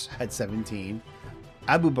 Tusahanis had 17,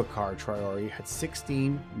 Abu Bakar Traore had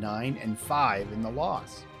 16, 9, and 5 in the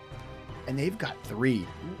loss. And they've got 3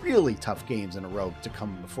 really tough games in a row to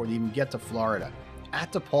come before they even get to Florida.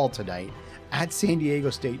 At DePaul tonight, at San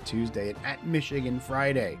Diego State Tuesday, and at Michigan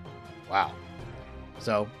Friday. Wow.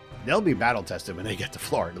 So they'll be battle tested when they get to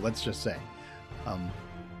Florida, let's just say.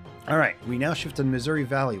 All right, we now shift to Missouri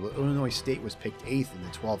Valley, where Illinois State was picked 8th in the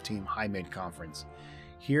 12-team high-mid conference.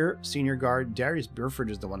 Here, senior guard Darius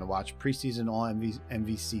Burford is the one to watch, preseason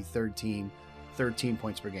All-MVC third team, 13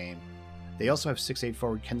 points per game. They also have 6'8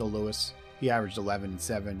 forward Kendall Lewis. He averaged 11 and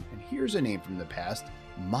 7. And here's a name from the past,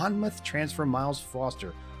 Monmouth transfer Miles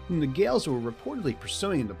Foster, whom the Gales were reportedly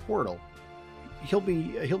pursuing in the portal. He'll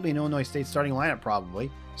be in Illinois State's starting lineup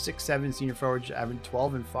probably. 6'7 senior forward, averaged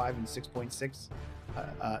 12 and 5 and 6.6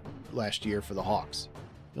 last year for the Hawks.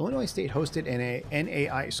 Illinois State hosted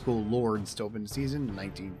NAI school Lourdes to open the season, a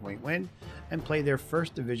 19-point win, and played their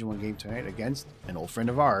first Division I game tonight against an old friend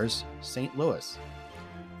of ours, St. Louis.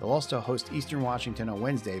 They'll also host Eastern Washington on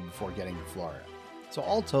Wednesday before getting to Florida. So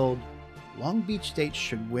all told, Long Beach State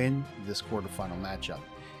should win this quarterfinal matchup,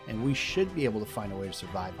 and we should be able to find a way to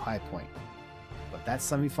survive High Point. But that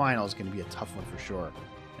semifinal is going to be a tough one for sure,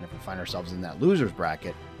 and if we find ourselves in that loser's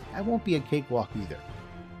bracket, that won't be a cakewalk either.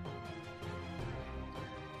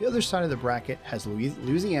 The other side of the bracket has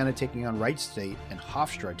Louisiana taking on Wright State and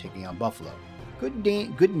Hofstra taking on Buffalo. Good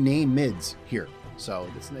name mids here, so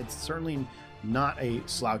it's certainly not a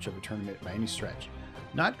slouch of a tournament by any stretch.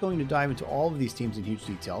 Not going to dive into all of these teams in huge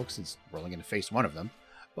detail since we're only going to face one of them,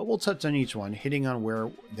 but we'll touch on each one, hitting on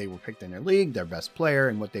where they were picked in their league, their best player,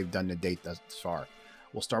 and what they've done to date thus far.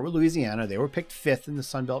 We'll start with Louisiana. They were picked 5th in the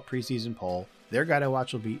Sun Belt preseason poll. Their guy to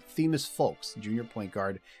watch will be Themis Folks, junior point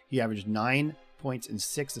guard. He averaged 9 points and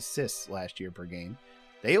 6 assists last year per game.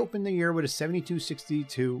 They opened the year with a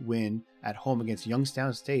 72-62 win at home against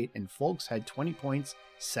Youngstown State, and Folks had 20 points,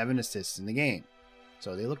 7 assists in the game.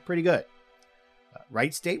 So they look pretty good.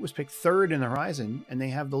 Wright State was picked 3rd in the Horizon, and they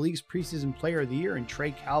have the league's preseason player of the year in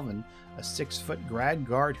Trey Calvin, a 6-foot grad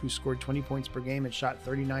guard who scored 20 points per game and shot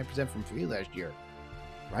 39% from 3 last year.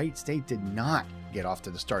 Wright State did not get off to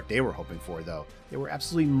the start they were hoping for, though. They were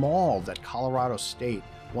absolutely mauled at Colorado State,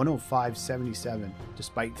 105-77,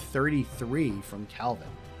 despite 33 from Calvin.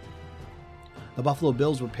 The Buffalo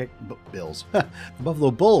Bills were picked. The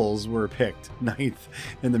Buffalo Bulls were picked 9th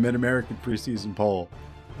in the Mid-American preseason poll.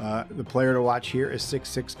 The player to watch here is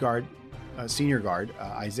 6'6" guard, senior guard,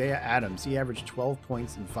 Isaiah Adams. He averaged 12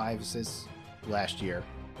 points and 5 assists last year.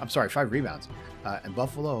 I'm sorry, 5 rebounds. And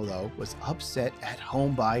Buffalo, though, was upset at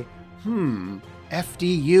home by,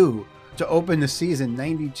 FDU to open the season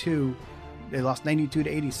 92. They lost 92 to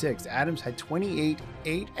 86. Adams had 28,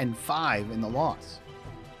 8, and 5 in the loss.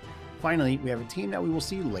 Finally, we have a team that we will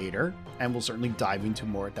see later, and we'll certainly dive into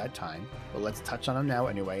more at that time. But let's touch on them now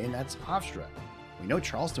anyway, and that's Hofstra. We know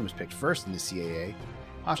Charleston was picked first in the CAA.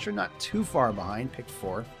 Hofstra not too far behind, picked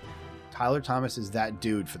 4th. Tyler Thomas is that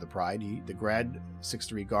dude for the Pride. The grad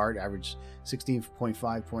 6'3" guard averaged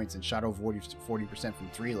 16.5 points and shot over 40% from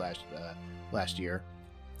 3 last year.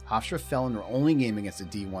 Hofstra fell in their only game against a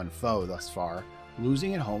D1 foe thus far,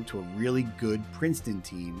 losing at home to a really good Princeton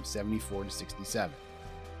team, 74 to 67.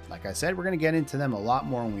 Like I said, we're going to get into them a lot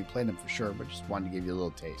more when we play them for sure, but just wanted to give you a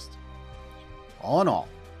little taste. All in all,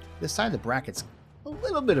 this side of the bracket's a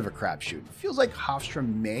little bit of a crapshoot. It feels like Hofstra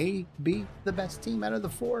may be the best team out of the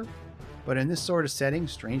 4, but in this sort of setting,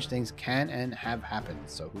 strange things can and have happened,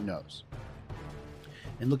 so who knows.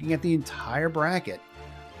 And looking at the entire bracket,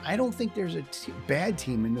 I don't think there's a bad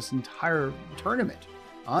team in this entire tournament.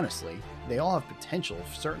 Honestly, they all have potential,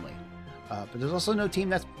 certainly. But there's also no team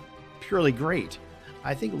that's purely great.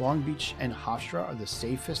 I think Long Beach and Hofstra are the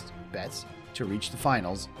safest bets to reach the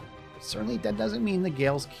finals. But certainly that doesn't mean the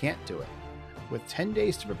Gales can't do it. With 10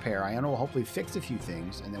 days to prepare, Iona will hopefully fix a few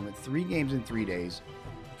things, and then with 3 games in 3 days,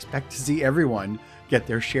 expect to see everyone get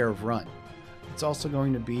their share of run. It's also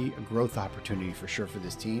going to be a growth opportunity for sure for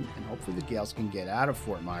this team, and hopefully the Gales can get out of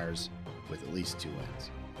Fort Myers with at least 2 wins.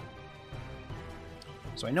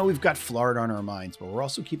 So I know we've got Florida on our minds, but we're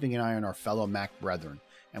also keeping an eye on our fellow MAAC brethren,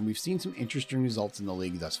 and we've seen some interesting results in the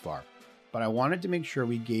league thus far. But I wanted to make sure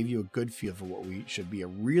we gave you a good feel for what we should be a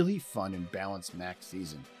really fun and balanced MAAC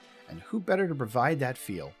season. And who better to provide that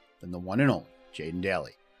feel than the one and only Jaden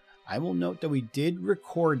Daly. I will note that we did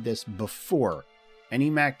record this before any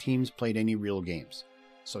MAAC teams played any real games,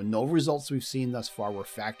 so no results we've seen thus far were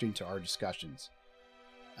factored into our discussions.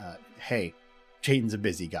 Hey, Jaden's a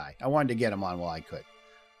busy guy. I wanted to get him on while I could.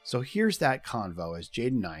 So here's that convo as Jaden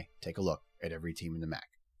and I take a look at every team in the MAAC.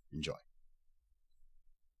 Enjoy.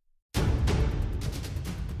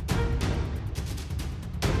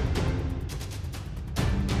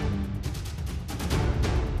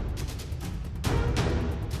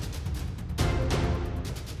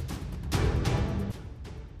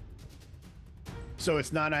 So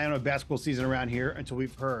it's not Iona basketball season around here until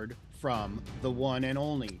we've heard from the one and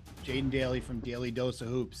only Jaden Daly from Daily Dose of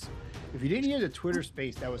Hoops. If you didn't hear the Twitter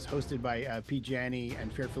space that was hosted by Pete Janney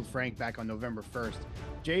and Fairfield Frank back on November 1st,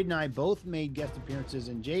 Jaden and I both made guest appearances,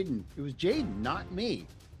 and it was Jaden, not me,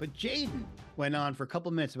 but Jaden went on for a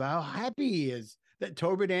couple minutes about how happy he is that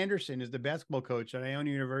Tobin Anderson is the basketball coach at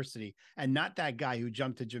Iona University and not that guy who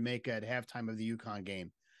jumped to Jamaica at halftime of the UConn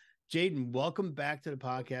game. Jaden, welcome back to the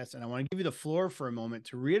podcast, and I want to give you the floor for a moment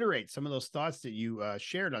to reiterate some of those thoughts that you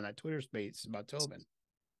shared on that Twitter space about Tobin.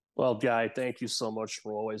 Well, Guy, thank you so much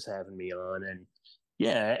for always having me on. And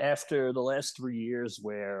yeah, after the last 3 years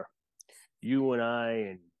where you and I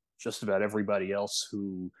and just about everybody else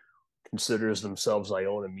who considers themselves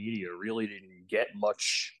Iona media really didn't get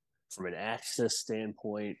much from an access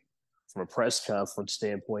standpoint, from a press conference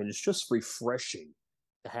standpoint, it's just refreshing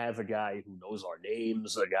to have a guy who knows our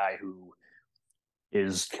names, a guy who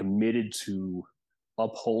is committed to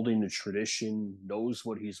upholding the tradition, knows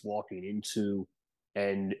what he's walking into,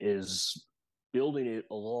 and is building it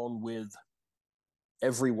along with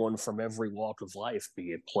everyone from every walk of life,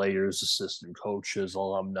 be it players, assistant coaches,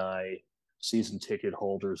 alumni, season ticket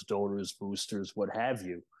holders, donors, boosters, what have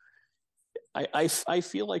you. I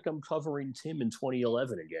feel like I'm covering Tim in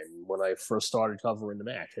 2011 again when I first started covering the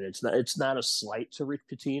MAAC, and it's not a slight to Rick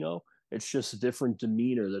Pitino. It's just a different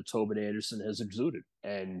demeanor that Tobin Anderson has exuded,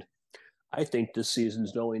 and I think this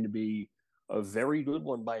season's going to be a very good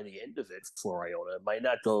one by the end of it for Iona. It might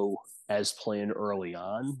not go as planned early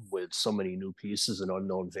on with so many new pieces and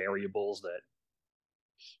unknown variables that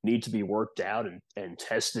need to be worked out and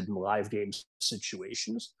tested in live game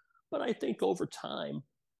situations, but I think over time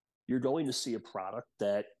you're going to see a product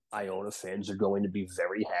that Iona fans are going to be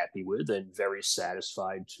very happy with and very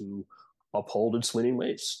satisfied to uphold its winning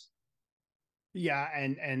ways. Yeah,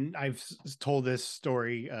 and I've told this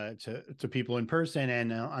story to people in person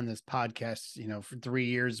and on this podcast. You know, for 3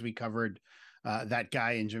 years we covered that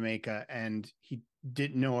guy in Jamaica, and he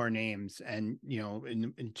didn't know our names. And you know,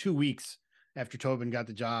 in 2 weeks after Tobin got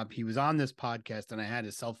the job, he was on this podcast, and I had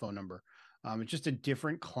his cell phone number. It's just a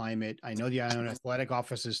different climate. I know the Iona Athletic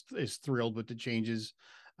Office is thrilled with the changes.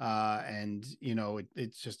 And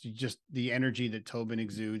it's just the energy that Tobin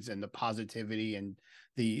exudes and the positivity and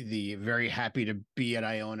the very happy to be at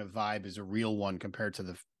Iona vibe is a real one compared to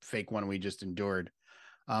the fake one we just endured.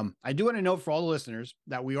 I do want to note for all the listeners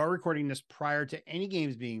that we are recording this prior to any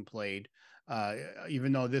games being played,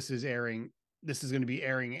 even though this is going to be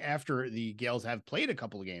airing after the Gales have played a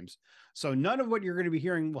couple of games. So none of what you're going to be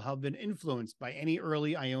hearing will have been influenced by any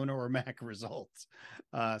early Iona or MAAC results.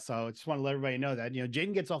 So I just want to let everybody know that,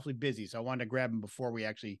 Jaden gets awfully busy. So I wanted to grab him before we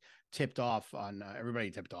actually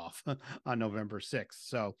everybody tipped off on November 6th.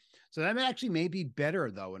 So that actually may be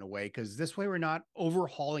better though, in a way, because this way we're not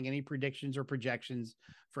overhauling any predictions or projections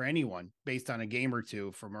for anyone based on a game or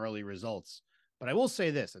two from early results. But I will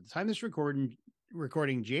say this, at the time of this recording,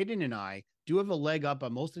 Jaden and I do have a leg up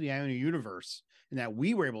on most of the Iona universe in that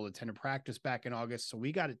we were able to attend a practice back in August. So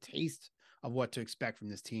we got a taste of what to expect from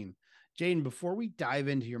this team. Jaden, before we dive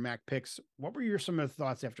into your MAAC picks, what were some of the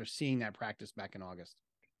thoughts after seeing that practice back in August?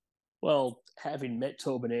 Well, having met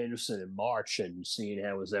Tobin Anderson in March and seeing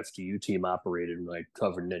how his FDU team operated when I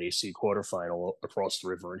covered an NAC quarterfinal across the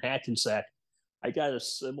river in Hackensack, I got a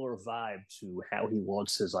similar vibe to how he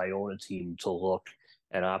wants his Iona team to look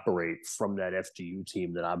and operate from that FDU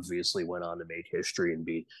team that obviously went on to make history and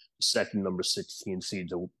be the second number 16 seed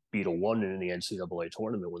to beat a 1 in the NCAA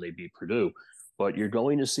tournament when they beat Purdue. But you're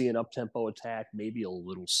going to see an up-tempo attack, maybe a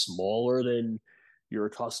little smaller than you're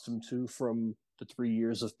accustomed to from the 3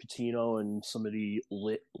 years of Pitino and some of the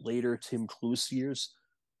later Tim Cluse years.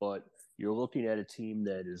 But you're looking at a team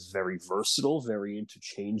that is very versatile, very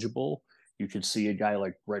interchangeable. You could see a guy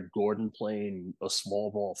like Brett Gordon playing a small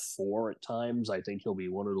ball 4 at times. I think he'll be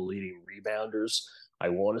one of the leading rebounders. I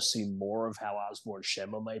want to see more of how Osborne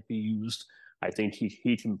Shema might be used. I think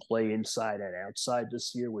he can play inside and outside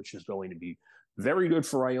this year, which is going to be very good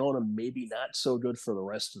for Iona, maybe not so good for the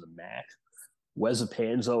rest of the MAAC. Weza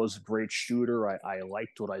Panzo is a great shooter. I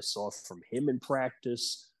liked what I saw from him in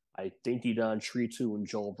practice. I think Idon Tritu and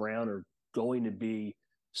Joel Brown are going to be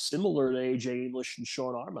similar to AJ English and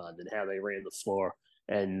Sean Armand and how they ran the floor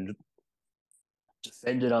and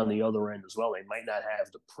defended on the other end as well. They might not have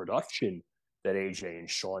the production that AJ and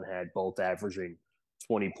Sean had, both averaging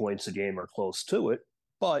 20 points a game or close to it,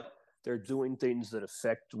 but they're doing things that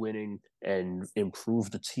affect winning and improve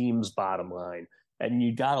the team's bottom line. And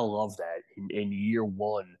you got to love that in year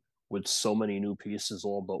one with so many new pieces,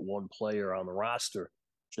 all but one player on the roster,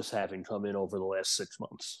 just having come in over the last 6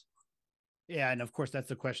 months. Yeah, and of course that's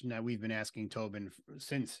the question that we've been asking Tobin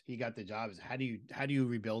since he got the job: is how do you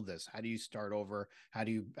rebuild this? How do you start over? How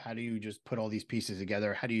do you just put all these pieces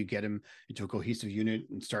together? How do you get him into a cohesive unit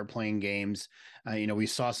and start playing games? We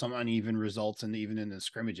saw some uneven results even in the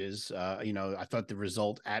scrimmages. I thought the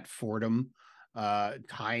result at Fordham,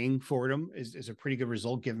 tying Fordham is a pretty good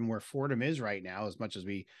result given where Fordham is right now. As much as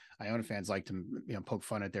we Iona fans like to poke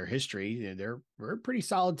fun at their history, we're a pretty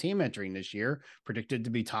solid team entering this year, predicted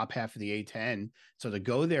to be top half of the A10. So to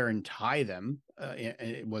go there and tie them,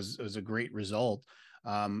 it was a great result.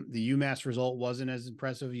 The UMass result wasn't as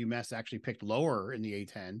impressive. UMass actually picked lower in the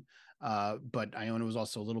A10, but Iona was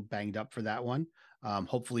also a little banged up for that one.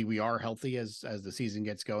 Hopefully we are healthy as the season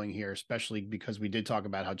gets going here, especially because we did talk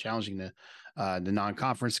about how challenging the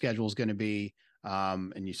non-conference schedule is going to be.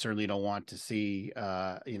 And you certainly don't want to see,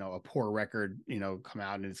 a poor record, come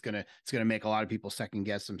out, and it's going to make a lot of people second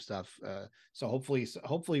guess some stuff. So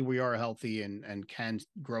hopefully we are healthy and can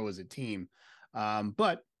grow as a team.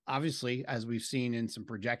 But obviously, as we've seen in some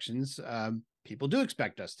projections, people do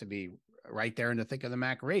expect us to be right there in the thick of the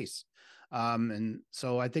MAAC race. And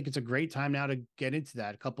so I think it's a great time now to get into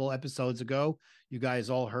that. A couple episodes ago, you guys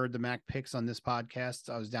all heard the MAAC picks on this podcast.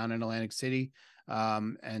 I was down in Atlantic City.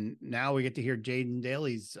 And now we get to hear Jaden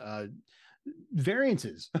Daly's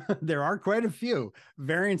variances. There are quite a few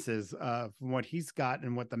variances from what he's got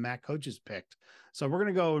and what the MAAC coaches picked. So we're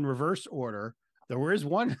going to go in reverse order. There is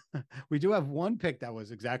one, we do have one pick that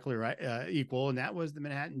was exactly right, equal, and that was the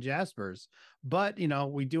Manhattan Jaspers. But,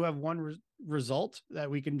 we do have one result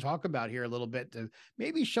that we can talk about here a little bit to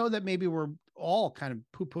maybe show that maybe we're all kind of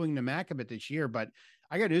poo-pooing the MAAC a bit this year. But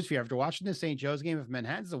I got news for you. After watching the St. Joe's game, if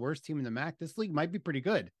Manhattan's the worst team in the MAAC, this league might be pretty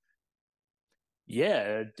good.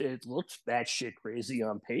 Yeah, it looks batshit crazy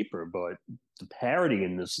on paper, but the parity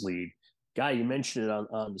in this league, Guy, you mentioned it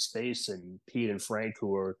on the space, and Pete and Frank,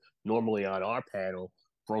 who are normally on our panel,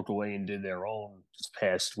 broke away and did their own this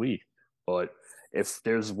past week. But if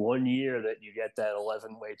there's one year that you get that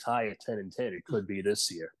 11-way tie at 10-10, it could be this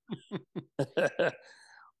year.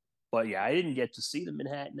 But yeah, I didn't get to see the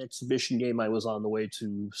Manhattan exhibition game. I was on the way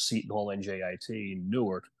to Seton Hall NJIT in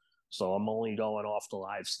Newark, so I'm only going off the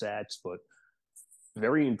live stats. But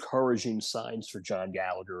very encouraging signs for John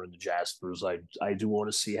Gallagher and the Jaspers. I do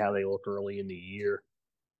want to see how they look early in the year.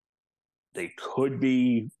 They could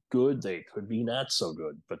be good, they could be not so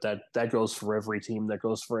good, but that goes for every team, that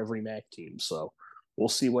goes for every MAAC team. So we'll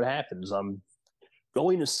see what happens. I'm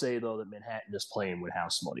going to say, though, that Manhattan is playing with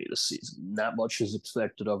house money this season. Not much is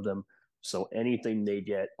expected of them, so anything they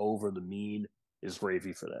get over the mean is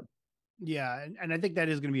gravy for them. Yeah, and I think that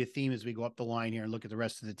is going to be a theme as we go up the line here and look at the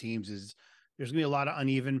rest of the teams. Is there's going to be a lot of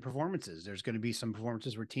uneven performances. There's going to be some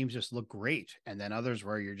performances where teams just look great, and then others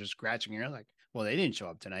where you're just scratching your head like, well, they didn't show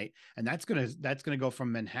up tonight, and that's gonna go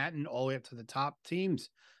from Manhattan all the way up to the top teams,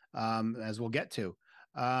 as we'll get to.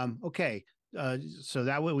 Okay, so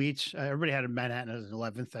that way we each everybody had a Manhattan as an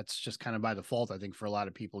 11th. That's just kind of by default, I think, for a lot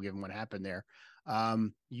of people, given what happened there.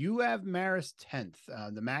 You have Marist 10th.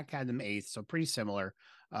 The MAAC had them 8th, so pretty similar.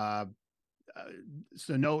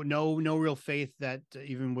 So no real faith that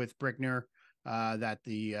even with Brickner, that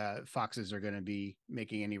the Foxes are going to be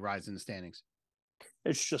making any rise in the standings.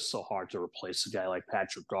 It's just so hard to replace a guy like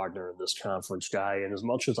Patrick Gardner in this conference, guy. And as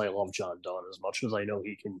much as I love John Dunn, as much as I know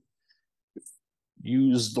he can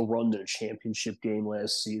use the run to the championship game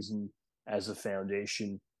last season as a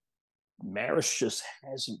foundation, Marist just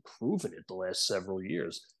hasn't proven it the last several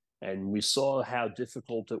years. And we saw how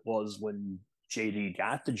difficult it was when JD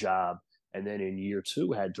got the job, and then in year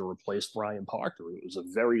 2 had to replace Brian Parker. It was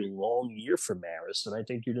a very long year for Marist, and I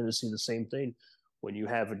think you're going to see the same thing when you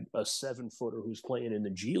have a 7-footer who's playing in the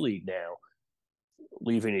G League now,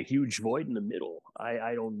 leaving a huge void in the middle.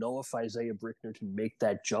 I don't know if Isaiah Brickner can make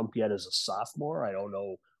that jump yet as a sophomore. I don't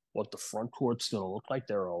know what the front court's going to look like.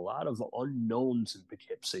 There are a lot of unknowns in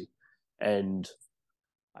Poughkeepsie, and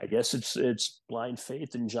I guess it's blind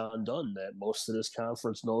faith in John Dunn that most of this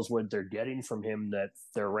conference knows what they're getting from him, that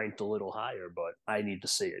they're ranked a little higher, but I need to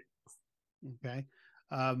see it. Okay.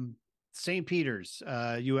 St. Peter's,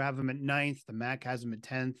 you have them at 9th. The MAAC has them at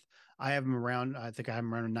 10th. I have them around, I think I have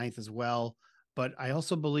them around 9th as well, but I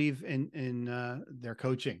also believe in their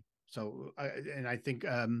coaching. So, I think,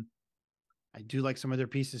 I do like some of their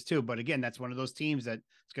pieces too, but again, that's one of those teams that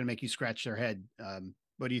it's going to make you scratch their head.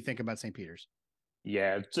 What do you think about St. Peter's?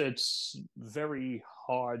 Yeah, it's very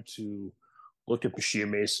hard to look at Bashir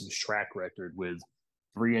Mason's track record with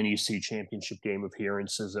 3 NEC championship game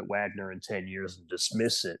appearances at Wagner in 10 years and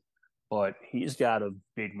dismiss it. But he's got a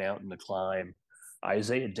big mountain to climb.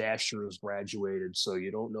 Isaiah Dasher has graduated, so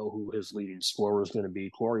you don't know who his leading scorer is going to be.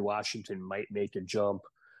 Corey Washington might make a jump.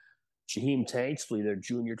 Jaheim Tanksley, their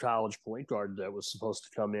junior college point guard that was supposed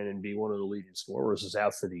to come in and be one of the leading scorers, is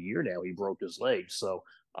out for the year now. He broke his leg. So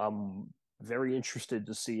I'm very interested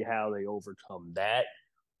to see how they overcome that.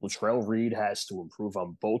 Latrell Reed has to improve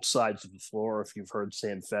on both sides of the floor. If you've heard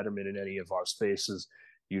Sam Fetterman in any of our spaces,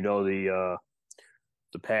 you know the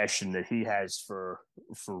passion that he has for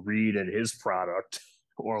Reed and his product,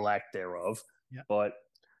 or lack thereof. Yeah. But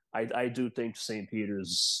I do think St.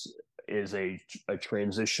 Peter's is a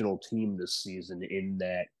transitional team this season, in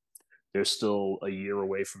that they're still a year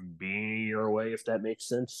away from being a year away, if that makes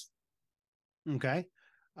sense. Okay.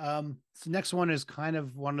 So next one is kind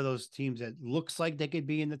of one of those teams that looks like they could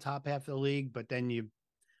be in the top half of the league, but then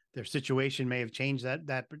their situation may have changed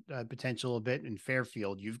that potential a bit. In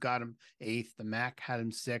Fairfield, you've got them 8th. The MAAC had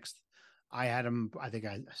them 6th. I had them, I think,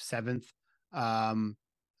 7th.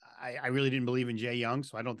 I really didn't believe in Jay Young,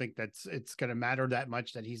 so I don't think it's going to matter that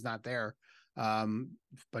much that he's not there.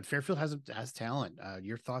 But Fairfield has talent.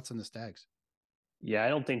 Your thoughts on the Stags? Yeah, I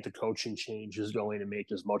don't think the coaching change is going to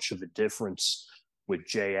make as much of a difference with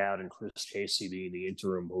Jay out and Chris Casey being the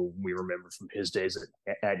interim, who we remember from his days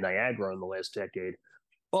at Niagara in the last decade.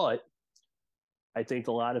 But I think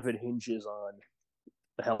a lot of it hinges on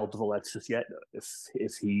the health of Alexis Yetna.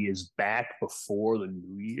 If he is back before the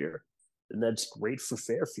new year, then that's great for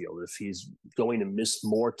Fairfield. If he's going to miss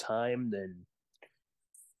more time than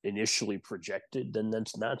initially projected, then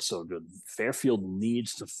that's not so good. Fairfield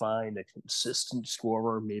needs to find a consistent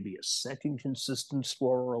scorer, maybe a second consistent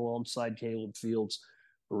scorer alongside Caleb Fields.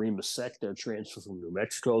 Kareem Masek, their transfer from New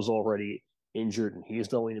Mexico, is already injured, and he's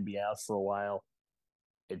going to be out for a while.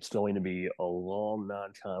 It's going to be a long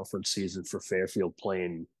non-conference season for Fairfield,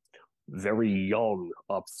 playing very young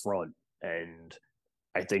up front, and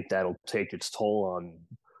I think that'll take its toll on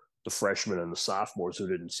the freshmen and the sophomores who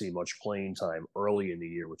didn't see much playing time early in the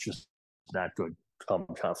year, which is not good come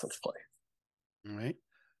conference play. All right.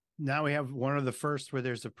 Now we have one of the first where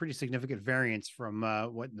there's a pretty significant variance from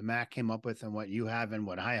what the MAAC came up with and what you have and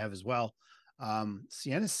what I have as well.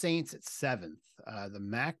 Siena Saints at 7th. The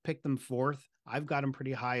MAAC picked them 4th. I've got them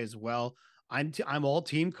pretty high as well. I'm all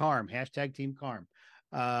Team Carm, #Team Carm.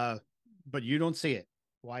 But you don't see it.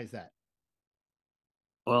 Why is that?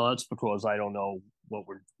 Well, that's because I don't know what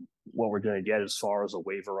we're going to get as far as a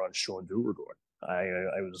waiver on Sean Dugard.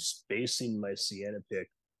 I was basing my Siena pick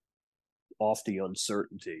off the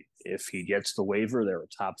uncertainty. If he gets the waiver, they're a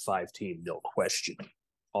top 5 team, no question.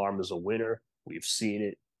 Arm is a winner. We've seen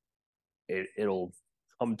it. It'll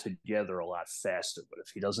come together a lot faster. But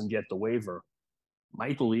if he doesn't get the waiver,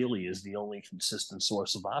 Michael Ealy is the only consistent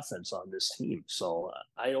source of offense on this team. So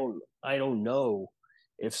I don't know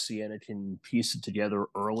if Siena can piece it together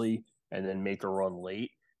early and then make a run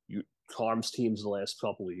late. Carm's teams the last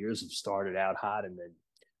couple of years have started out hot and then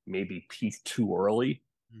maybe peaked too early.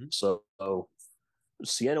 Mm-hmm. So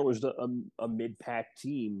Siena was a mid-pack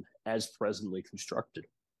team as presently constructed.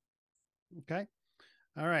 Okay.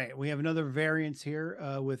 All right. We have another variance here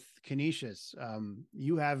with Canisius.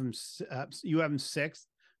 You have him 6th.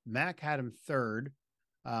 MAAC had him 3rd.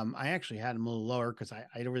 I actually had him a little lower because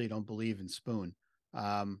I really don't believe in Spoon.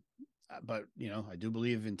 But I do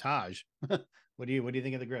believe in Taj. What do you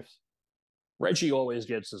think of the Griffs? Reggie always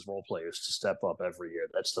gets his role players to step up every year.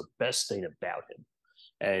 That's the best thing about him.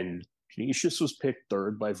 And Canisius was picked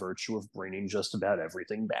 3rd by virtue of bringing just about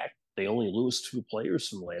everything back. They only lose 2 players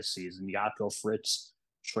from last season. Jaco Fritz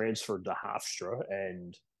transferred to Hofstra,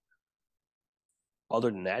 and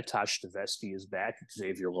other than that, Tosh Stavetsky is back,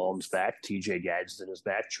 Xavier Loam's back, TJ Gadsden is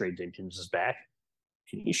back, Trey Dinkins is back.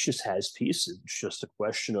 Canisius has pieces. It's just a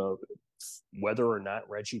question of whether or not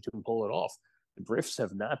Reggie can pull it off. The Griffs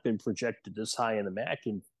have not been projected this high in the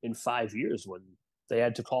MAAC in 5 years when they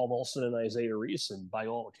had to call Molson and Isaiah Reese, and by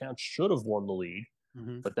all accounts should have won the league.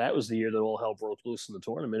 Mm-hmm. But that was the year that all hell broke loose in the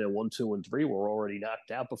tournament, and 1, 2, and 3 were already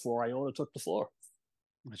knocked out before Iona took the floor.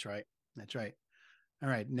 That's right. All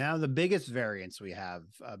right. Now the biggest variance we have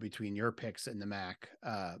between your picks and the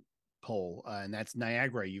MAAC poll, and that's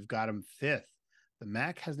Niagara. You've got them 5th. The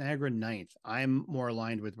MAAC has Niagara 9th. I'm more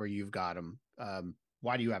aligned with where you've got them.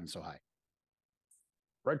 Why do you have them so high?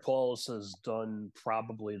 Greg Paulus has done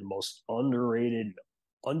probably the most underrated,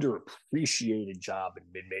 underappreciated job in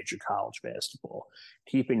mid-major college basketball,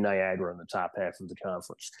 keeping Niagara in the top half of the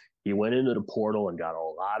conference. He went into the portal and got a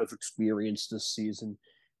lot of experience this season,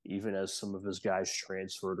 even as some of his guys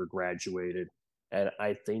transferred or graduated. And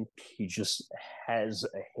I think he just has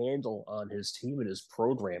a handle on his team and his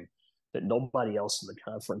program that nobody else in the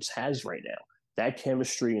conference has right now. That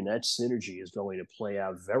chemistry and that synergy is going to play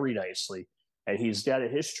out very nicely. And he's got a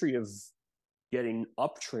history of getting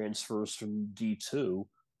up transfers from D2,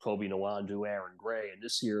 Kobe Nwandu, Aaron Gray, and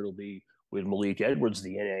this year it'll be with Malik Edwards,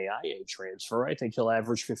 the NAIA transfer. I think he'll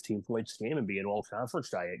average 15 points a game and be an all-conference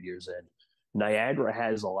guy at year's end. Niagara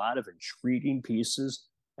has a lot of intriguing pieces,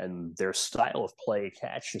 and their style of play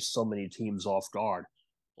catches so many teams off guard.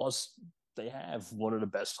 Plus, they have one of the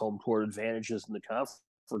best home court advantages in the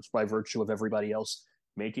conference by virtue of everybody else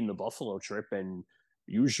making the Buffalo trip and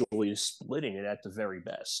usually splitting it at the very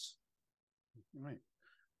best.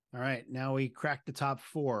 All right. Now we cracked the top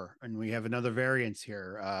 4, and we have another variance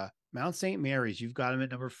here. Mount St. Mary's, you've got them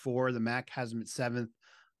at number 4. The MAAC has them at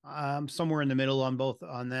 7th. Somewhere in the middle on both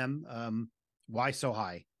on them. Why so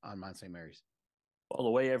high on Mount St. Mary's? Well,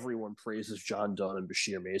 the way everyone praises John Dunn and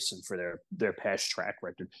Bashir Mason for their past track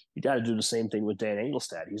record, you got to do the same thing with Dan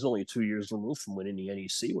Engelstad. He's only 2 years removed from winning the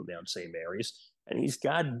NEC with Mount St. Mary's, and he's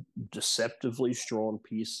got deceptively strong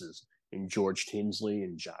pieces in George Tinsley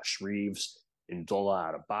and Josh Reeves, in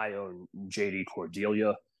Dola Adebayo and J.D.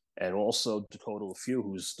 Cordelia, and also Dakota LaFew,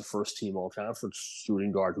 who's the first team all-conference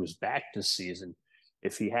shooting guard who's back this season.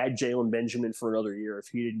 If he had Jalen Benjamin for another year, if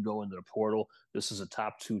he didn't go into the portal, this is a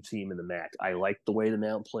top 2 team in the MAAC. I like the way the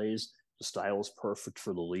Mount plays. The style is perfect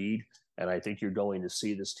for the league, and I think you're going to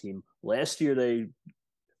see this team. Last year, they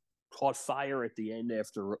caught fire at the end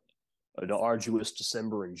after an arduous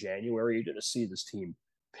December and January. You're going to see this team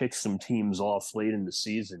pick some teams off late in the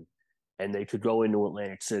season, and they could go into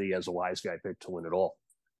Atlantic City as a wise guy pick to win it all.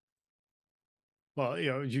 Well,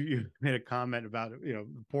 you made a comment about, the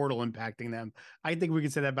portal impacting them. I think we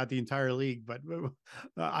could say that about the entire league, but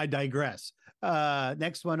I digress.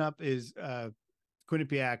 Next one up is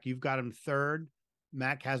Quinnipiac. You've got him 3rd.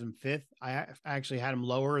 MAAC has him 5th. I actually had him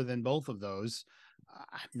lower than both of those.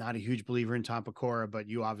 I'm not a huge believer in Tom Pecora, but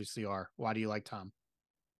you obviously are. Why do you like Tom?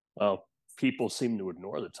 Well, people seem to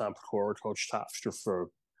ignore that Tom Pecora coached Hofstra for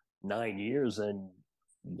 9 years and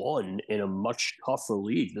won in a much tougher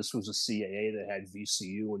league. This was a CAA that had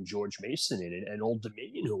VCU and George Mason in it, and Old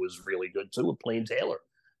Dominion, who was really good too, with Plain Taylor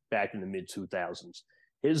back in the mid-2000s.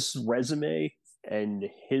 His resume and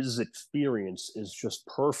his experience is just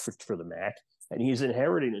perfect for the MAAC, and he's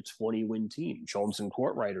inheriting a 20-win team. Jones and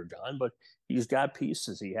Courtwright are gone, but he's got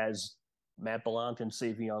pieces. He has Matt Blanc and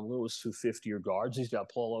Savion Lewis, 2 fifth-year guards. He's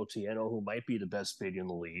got Paul Otieno, who might be the best big in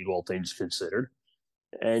the league, all things considered.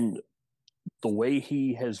 And the way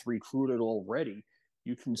he has recruited already,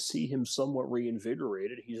 you can see him somewhat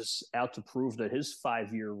reinvigorated. He's out to prove that his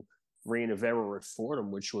 5-year reign of error at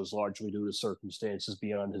Fordham, which was largely due to circumstances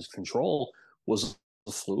beyond his control, was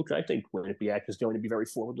a fluke. I think Quinnipiac is going to be very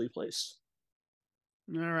forwardly placed.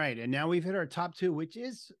 All right. And now we've hit our top two, which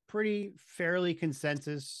is pretty fairly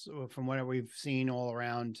consensus from what we've seen all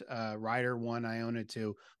around. Ryder 1, Iona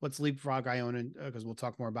 2. Let's leapfrog Iona because we'll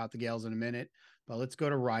talk more about the Gales in a minute. But let's go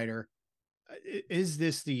to Ryder. Is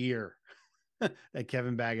this the year that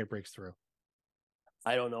Kevin Baggett breaks through?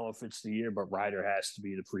 I don't know if it's the year, but Ryder has to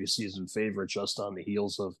be the preseason favorite just on the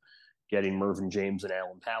heels of getting Mervyn James and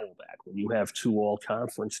Alan Powell back. When you have 2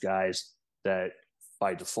 all-conference guys that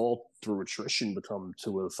by default through attrition become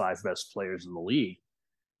 2 of the 5 best players in the league,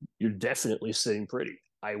 you're definitely sitting pretty.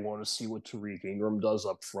 I want to see what Tariq Ingram does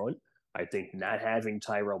up front. I think not having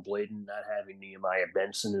Tyrell Bladen, not having Nehemiah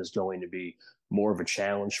Benson is going to be more of a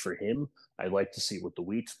challenge for him. I'd like to see what the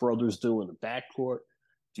Weeks brothers do in the backcourt.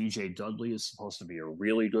 DJ Dudley is supposed to be a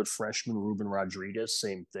really good freshman. Ruben Rodriguez,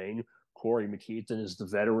 same thing. Corey McKeithen is the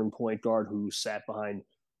veteran point guard who sat behind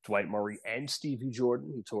Dwight Murray and Stevie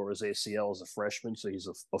Jordan. He tore his ACL as a freshman, so he's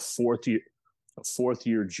a fourth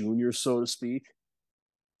year junior, so to speak.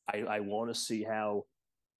 I want to see how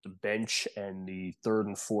the bench and the third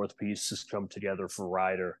and fourth pieces come together for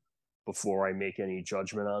Ryder before I make any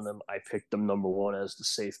judgment on them. I picked them number 1 as the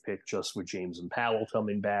safe pick just with James and Powell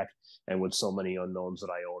coming back and with so many unknowns at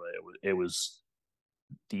Iona. It was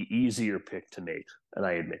the easier pick to make, and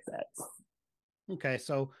I admit that. Okay,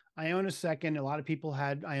 so Iona second. A lot of people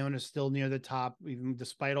had Iona still near the top, even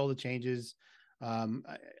despite all the changes.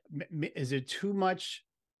 Is it too much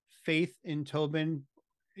faith in Tobin,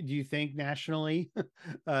 do you think, nationally,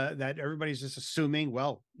 that everybody's just assuming,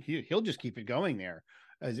 well, he'll just keep it going there?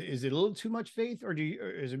 Is it a little too much faith, or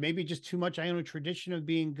is it maybe just too much Iona tradition of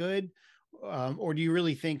being good? Or do you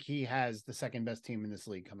really think he has the second best team in this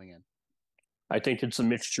league coming in? I think it's a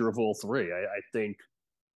mixture of all three. I think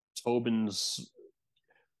Tobin's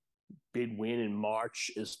big win in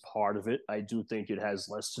March is part of it. I do think it has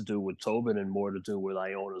less to do with Tobin and more to do with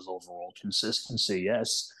Iona's overall consistency,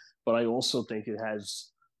 yes. But I also think it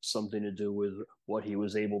has something to do with what he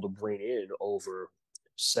was able to bring in over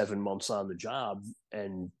 7 months on the job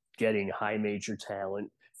and getting high major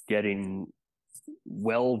talent, getting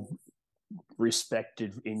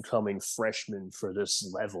well-respected incoming freshmen for this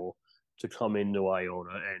level to come into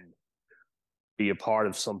Iona and be a part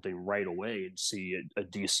of something right away and see a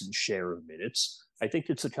decent share of minutes. I think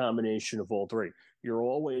it's a combination of all three. You're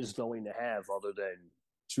always going to have, other than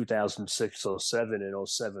 2006-07 and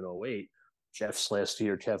 07-08, Jeff's last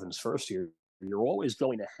year, Kevin's first year, you're always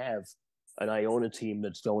going to have an Iona team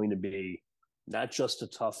that's going to be not just a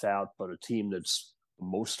tough out, but a team that's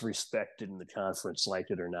most respected in the conference, like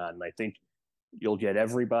it or not. And I think you'll get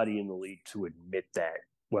everybody in the league to admit that,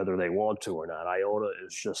 whether they want to or not. Iona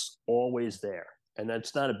is just always there, and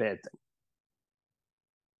that's not a bad thing.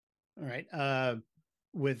 All right.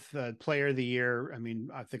 With player of the year, I mean,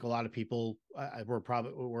 I think a lot of people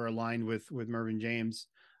were aligned with Mervyn James.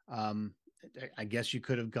 I guess you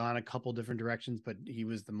could have gone a couple different directions, but he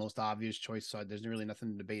was the most obvious choice, so there's really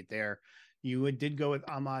nothing to debate there. You did go with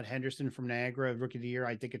Ahmad Henderson from Niagara, Rookie of the Year.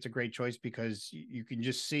 I think it's a great choice because you can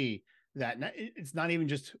just see that it's not even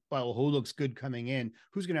just, well, who looks good coming in,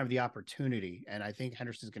 who's going to have the opportunity. And I think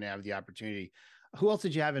Henderson's going to have the opportunity. Who else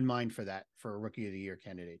did you have in mind for that, for Rookie of the Year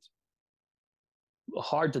candidates?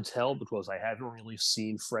 Hard to tell because I haven't really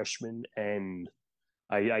seen freshmen, and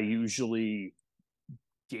I usually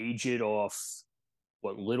gauge it off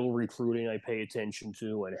what little recruiting I pay attention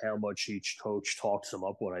to and how much each coach talks them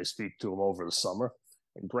up when I speak to them over the summer.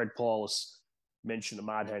 And Greg Paulus mentioned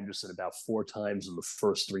Ahmad Henderson about 4 times in the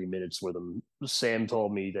first 3 minutes with him. Sam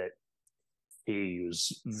told me that he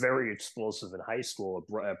was very explosive in high school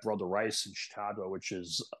at Brother Rice in Chicago, which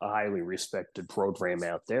is a highly respected program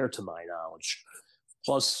out there, to my knowledge.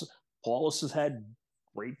 Plus, Paulus has had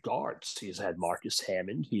great guards. He's had Marcus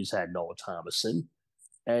Hammond. He's had Noah Thomason.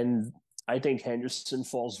 And I think Henderson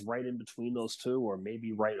falls right in between those two, or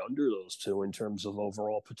maybe right under those two in terms of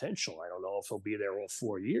overall potential. I don't know if he'll be there all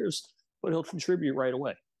 4 years, but he'll contribute right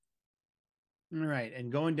away. All right.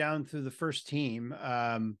 And going down through the first team,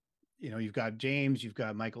 you've got James, you've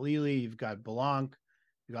got Michael Ealy, you've got Belanc,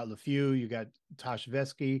 you've got LeFew, you've got Tosh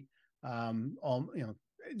Vesky.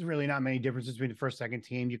 It's really not many differences between the first, second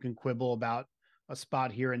team. You can quibble about a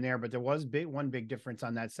spot here and there, but there was one big difference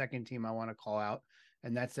on that second team I want to call out.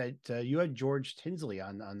 and that's that you had George Tinsley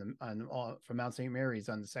from Mount St. Mary's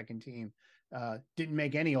on the second team. Didn't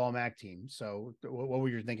make any All MAAC team. So what were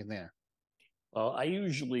you thinking there? I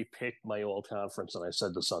usually pick my all conference, and I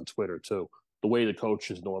said this on Twitter too, the way the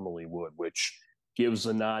coaches normally would, which gives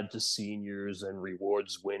a nod to seniors and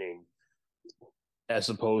rewards winning, as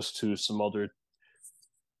opposed to some other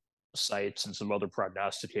sites and some other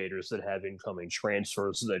prognosticators that have incoming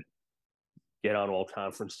transfers that get on all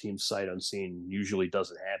conference teams sight unseen. Usually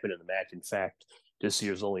doesn't happen in the MAAC. In fact, this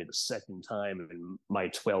year's only the second time in my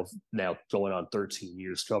 12, now going on 13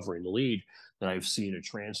 years covering the league, that I've seen a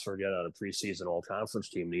transfer get on a preseason all conference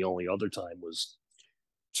team. The only other time was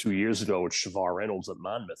 2 years ago with Shavar Reynolds at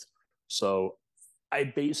Monmouth. So I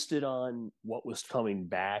based it on what was coming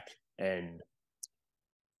back and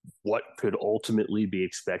what could ultimately be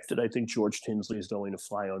expected. I think George Tinsley is going to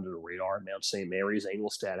fly under the radar at Mount St. Mary's.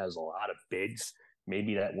 Engelstad has a lot of bigs.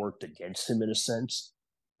 Maybe that worked against him in a sense,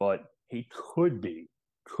 but he could be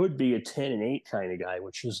a 10-8 kind of guy,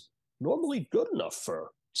 which is normally good enough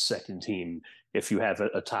for second team if you have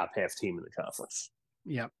a top half team in the conference.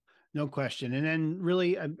 Yep. No question. And then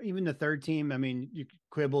really, even the third team, I mean, you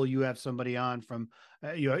quibble, you have somebody on from,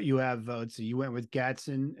 you have, let's see, you went with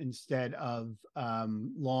Gatson instead of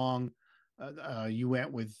Long. You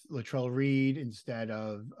went with Latrell Reed instead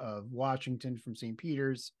of Washington from St.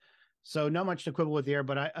 Peter's. So not much to quibble with there,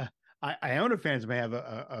 but Iona fans may have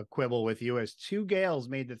a quibble with you, as two Gales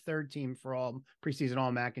made the third team for all preseason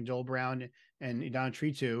All MAAC, and Joel Brown and Don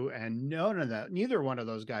Tritu, and neither one of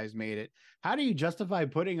those guys made it. How do you justify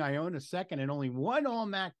putting Iona second and only one All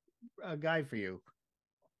MAAC guy for you?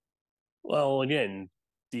 Well, again,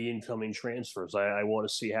 the incoming transfers. I want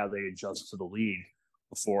to see how they adjust to the league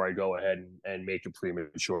before I go ahead and make a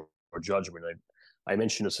premature judgment. I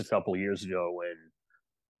mentioned this a couple of years ago when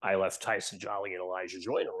I left Tyson Jolly and Elijah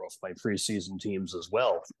Joyner off my preseason teams as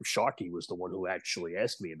well. Sharkey was the one who actually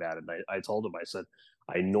asked me about it. And I told him, I said,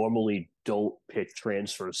 I normally don't pick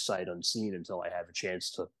transfers sight unseen until I have a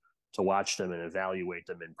chance to watch them and evaluate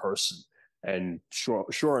them in person. And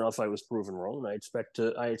sure enough, I was proven wrong. I expect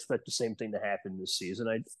the same thing to happen this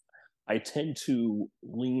season. I tend to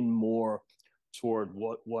lean more toward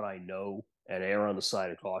what I know and err on the side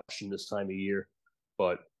of caution this time of year.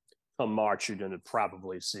 But come March, you're going to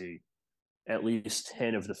probably see at least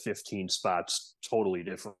 10 of the 15 spots totally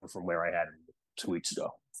different from where I had them 2 weeks ago.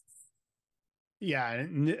 Yeah,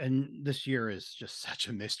 and this year is just such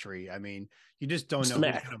a mystery. I mean, you just don't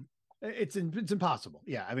know. It's impossible.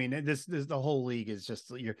 Yeah, I mean, this the whole league is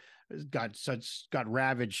just got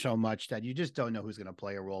ravaged so much that you just don't know who's going to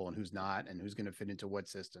play a role and who's not, and who's going to fit into what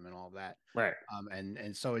system and all of that. Right.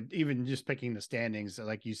 And so even just picking the standings,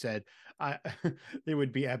 like you said, it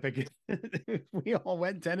would be epic if we all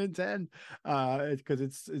went 10-10, because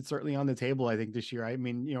it's certainly on the table. I think this year. I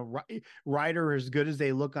mean, you know, Ryder, as good as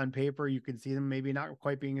they look on paper, you can see them maybe not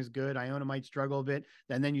quite being as good. Iona might struggle a bit,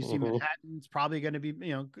 and then you see Manhattan's probably going to be,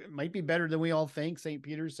 you know, might be better than we all think. St.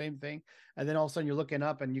 Peter's, same thing. And then all of a sudden you're looking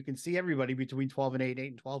up and you can see everybody between 12 and 8,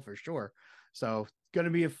 8 and 12 for sure. So it's going to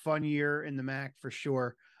be a fun year in the MAAC for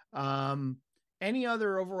sure. Any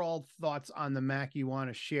other overall thoughts on the MAAC you want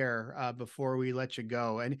to share before we let you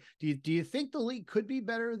go? And do you think the league could be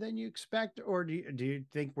better than you expect, or do you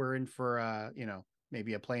think we're in for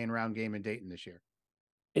maybe a playing round game in Dayton this year?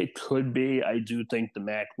 It could be. I do think the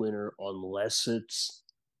MAAC winner, unless it's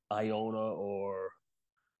Iona or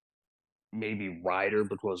maybe Ryder,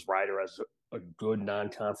 because Ryder has a good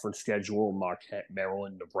non-conference schedule, Marquette,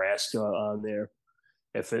 Maryland, Nebraska on there.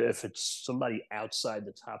 If it's somebody outside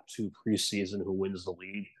the top two preseason who wins the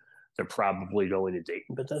league, they're probably going to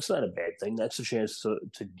Dayton, but that's not a bad thing. That's a chance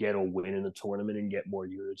to get a win in the tournament and get more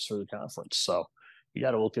units for the conference. So you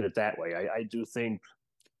got to look at it that way. I do think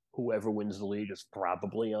whoever wins the league is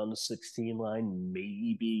probably on the 16 line,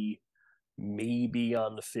 maybe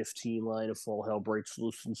on the 15 line if all hell breaks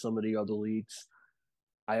loose in some of the other leagues.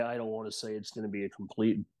 I don't want to say it's going to be a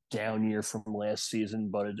complete down year from last season,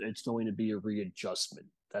 but it's going to be a readjustment.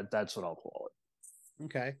 That's what I'll call it.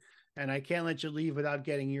 Okay. And I can't let you leave without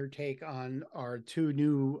getting your take on our two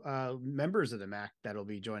new members of the MAAC that'll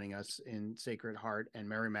be joining us in Sacred Heart and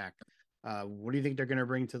Merrimack. What do you think they're going to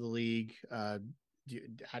bring to the league?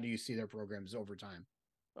 How do you see their programs over time?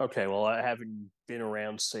 Okay, well, I haven't been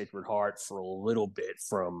around Sacred Heart for a little bit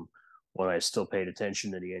from when I still paid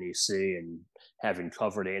attention to the NEC, and having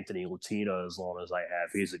covered Anthony Latina as long as I have.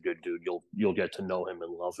 He's a good dude. You'll get to know him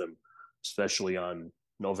and love him, especially on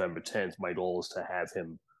November 10th. My goal is to have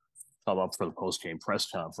him come up for the post-game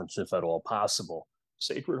press conference, if at all possible.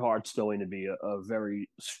 Sacred Heart's going to be a very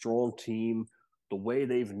strong team, the way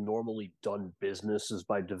they've normally done business is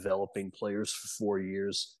by developing players for 4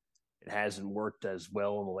 years. It hasn't worked as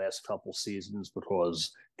well in the last couple seasons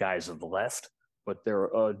because guys have left, but they're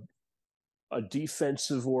a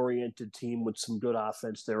defensive-oriented team with some good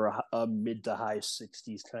offense. They're a mid to high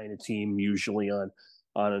 60s kind of team, usually on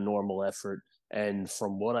a normal effort. And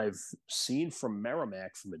from what I've seen from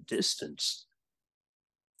MAAC from a distance,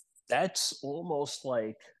 that's almost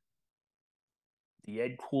like the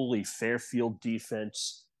Ed Cooley Fairfield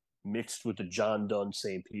defense mixed with the John Dunn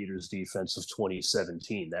St. Peter's defense of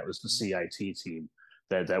 2017. That was the CIT team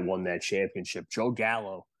that won that championship. Joe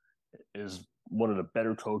Gallo is one of the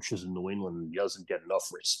better coaches in New England and doesn't get enough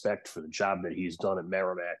respect for the job that he's done at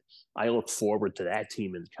MAAC. I look forward to that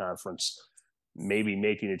team in the conference, maybe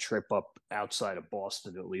making a trip up outside of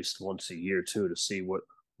Boston at least once a year too, to see what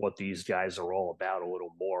these guys are all about a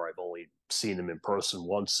little more. I've only seen them in person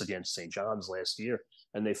once against St. John's last year,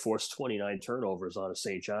 and they forced 29 turnovers on a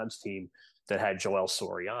St. John's team that had Joel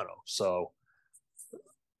Soriano. So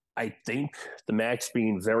I think the MAAC's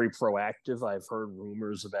being very proactive. I've heard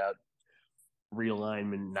rumors about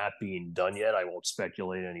realignment not being done yet. I won't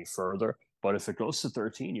speculate any further, but if it goes to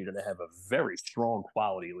 13, you're going to have a very strong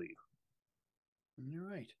quality league. All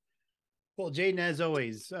right. Well, Jaden, as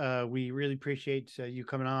always, we really appreciate you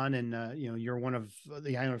coming on, and you're one of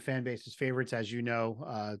the Iona fan base's favorites, as you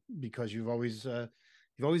know, because you've always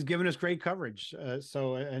given us great coverage.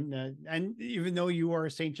 And even though you are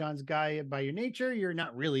a St. John's guy by your nature, you're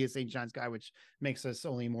not really a St. John's guy, which makes us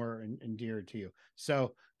only more endeared to you.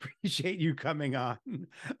 So appreciate you coming on.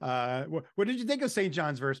 What did you think of St.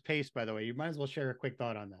 John's versus Pace, by the way? You might as well share a quick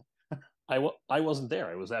thought on that. I wasn't there.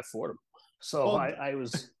 I was at Fordham. So I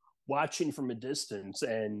was watching from a distance,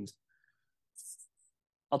 and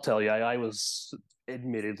I'll tell you, I was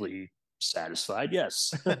admittedly satisfied.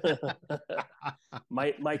 Yes.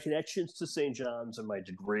 my connections to St. John's and my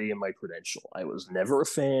degree and my credential. I was never a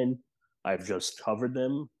fan. I've just covered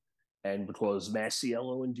them. And because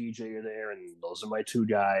Masiello and DJ are there, and those are my two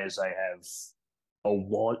guys, I have a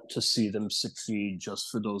want to see them succeed just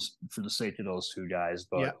for the sake of those two guys.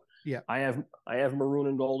 But yeah. I have maroon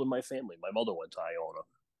and gold in my family. My mother went to Iona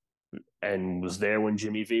and was there when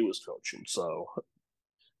Jimmy V was coaching. So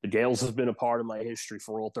the Gales have been a part of my history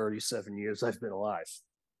for all 37 years I've been alive.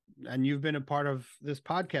 And you've been a part of this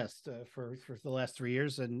podcast for the last 3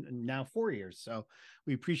 years and now 4 years. So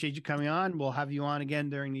we appreciate you coming on. We'll have you on again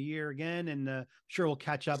during the year again. And sure, we'll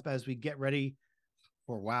catch up as we get ready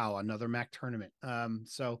for, another MAAC tournament.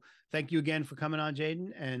 So thank you again for coming on,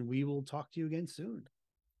 Jaden, and we will talk to you again soon.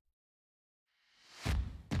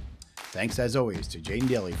 Thanks, as always, to Jaden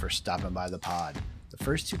Daly for stopping by the pod. The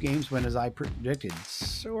first two games went as I predicted,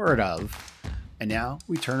 sort of. And now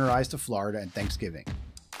we turn our eyes to Florida and Thanksgiving.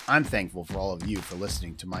 I'm thankful for all of you for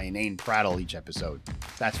listening to my inane prattle each episode.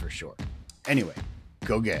 That's for sure. Anyway,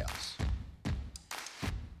 go Gales.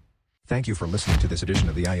 Thank you for listening to this edition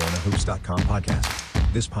of the IonaHoops.com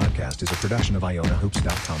podcast. This podcast is a production of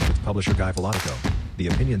IonaHoops.com with publisher Guy Filatico. The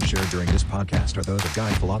opinions shared during this podcast are those of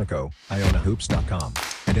Guy Filatico, IonaHoops.com,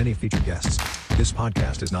 and any featured guests. This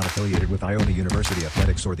podcast is not affiliated with Iona University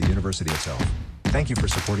Athletics or the university itself. Thank you for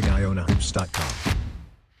supporting IonaHoops.com.